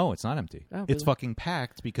 Where no, it's not empty. Oh, it's fucking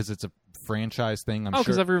packed because it's a franchise thing. I'm because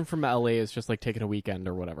sure everyone from LA is just like taking a weekend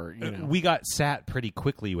or whatever. We got sat pretty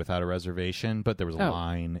quickly without a reservation, but there was a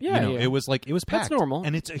line. Yeah, It was packed. That's normal.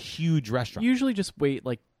 And it's a huge restaurant. Usually just wait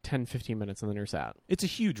like 10, 15 minutes and then you're sat. It's a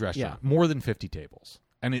huge restaurant. Yeah. More than 50 tables.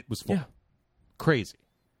 And it was full. Yeah. Crazy.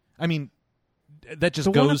 I mean, that just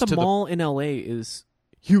the goes one at the to mall in LA is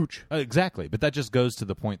huge. Exactly. But that just goes to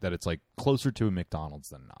the point that it's like closer to a McDonald's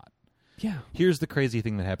than not. Yeah. Here's the crazy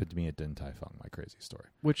thing that happened to me at Din Tai Fung, my crazy story.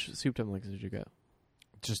 Which soup dumplings did you get?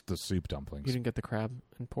 Just the soup dumplings. You didn't get the crab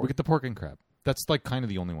and pork? We get the pork and crab. That's like kind of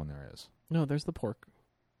the only one there is. No, there's the pork.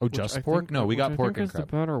 Oh, just pork? No, we got pork and crab.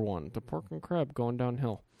 The better one. The pork and crab going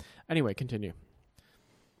downhill. Anyway, continue.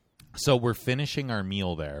 So we're finishing our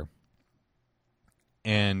meal there.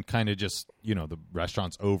 And kind of just, the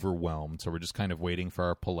restaurant's overwhelmed. So we're just kind of waiting for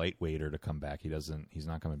our polite waiter to come back. He's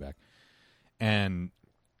not coming back. And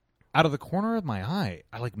out of the corner of my eye,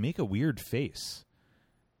 I like make a weird face.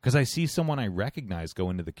 Because I see someone I recognize go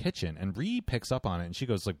into the kitchen, and Ree picks up on it, and she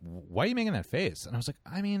goes like, "Why are you making that face?" And I was like,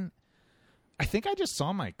 I think I just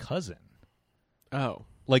saw my cousin. Oh,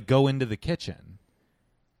 like go into the kitchen,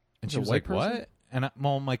 and she was like, person? "What?" And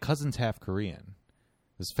my cousin's half Korean.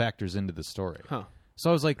 This factors into the story. Huh? So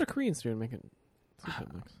I was like, "What are Koreans doing making?"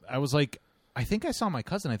 I was like, I think I saw my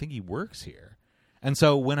cousin. I think he works here. And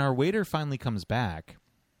so when our waiter finally comes back,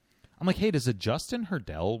 I'm like, "Hey, does a Justin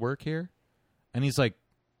Hurdell work here?" And he's like,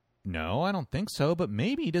 "No, I don't think so, but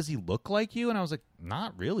maybe. Does he look like you?" And I was like,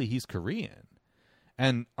 "Not really. He's Korean."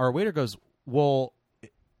 And our waiter goes, "Well,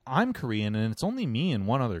 I'm Korean, and it's only me and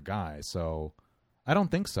one other guy, so I don't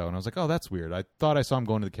think so." And I was like, "Oh, that's weird. I thought I saw him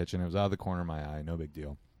going to the kitchen. It was out of the corner of my eye. No big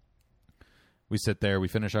deal." We sit there. We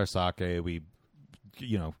finish our sake. We,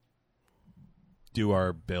 do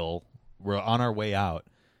our bill. We're on our way out.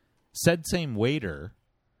 Said same waiter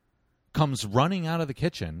comes running out of the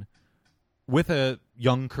kitchen with a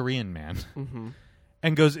young Korean man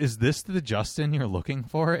and goes, "Is this the Justin you're looking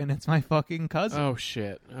for?" And it's my fucking cousin. Oh,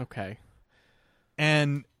 shit. Okay.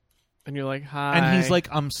 And you're like, "Hi." And he's like,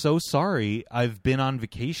 "I'm so sorry. I've been on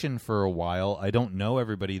vacation for a while. I don't know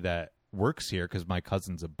everybody that works here because my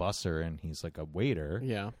cousin's a busser and he's like a waiter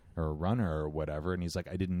or a runner or whatever." And he's like,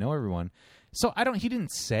 "I didn't know everyone." So he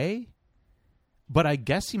didn't say, but I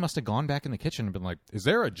guess he must have gone back in the kitchen and been like, "Is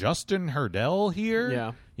there a Justin Hurdell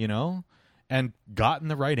here?" Yeah. And gotten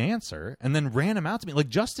the right answer, and then ran him out to me like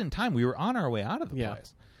just in time. We were on our way out of the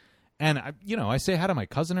place, and I say hi to my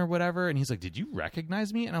cousin or whatever, and he's like, "Did you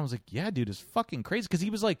recognize me?" And I was like, "Yeah, dude, it's fucking crazy," because he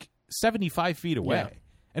was like 75 feet away,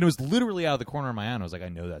 And it was literally out of the corner of my eye. And I was like, I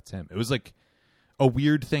know that's him. It was like a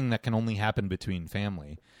weird thing that can only happen between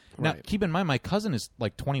family. Now, keep in mind, my cousin is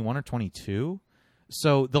like 21 or 22.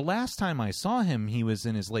 So the last time I saw him, he was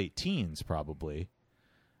in his late teens, probably.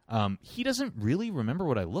 He doesn't really remember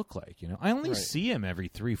what I look like. You know, I only see him every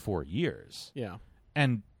 3-4 years. Yeah.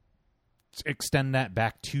 And extend that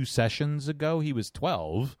back 2 sessions ago, he was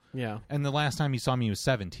 12. Yeah. And the last time he saw me, he was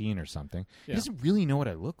 17 or something. Yeah. He doesn't really know what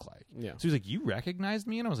I look like. Yeah. So he's like, you recognized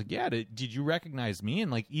me? And I was like, yeah, did you recognize me?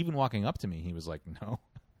 And like, even walking up to me, he was like, no.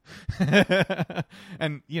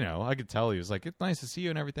 And, you know, I could tell he was like, it's nice to see you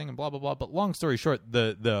and everything and blah, blah, blah. But long story short,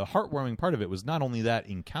 the heartwarming part of it was not only that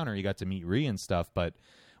encounter, you got to meet Ree and stuff, but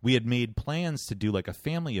we had made plans to do like a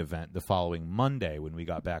family event the following Monday when we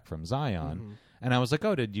got back from Zion. Mm-hmm. And I was like,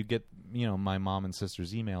 oh, did you get, you know, my mom and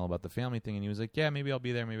sister's email about the family thing? And he was like, yeah, maybe I'll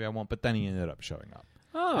be there, maybe I won't. But then he ended up showing up.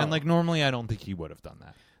 Oh. And like normally I don't think he would have done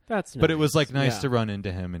that. That's nice. But it was like nice to run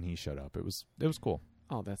into him and he showed up. It was cool.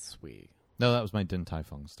 Oh, that's sweet. No, that was my Din Tai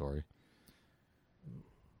Fung story.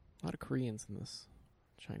 A lot of Koreans in this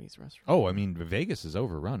Chinese restaurant. Oh, I mean, Vegas is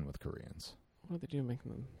overrun with Koreans. What do they do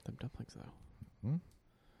making them dumplings, though? Hmm?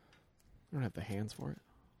 I don't have the hands for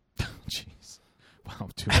it. Jeez. Wow,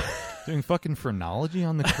 doing fucking phrenology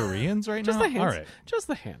on the Koreans right Just now? The hands. All right. Just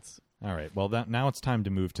the hands. All right. Well, now it's time to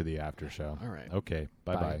move to the after show. All right. Okay.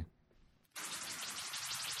 Bye-bye.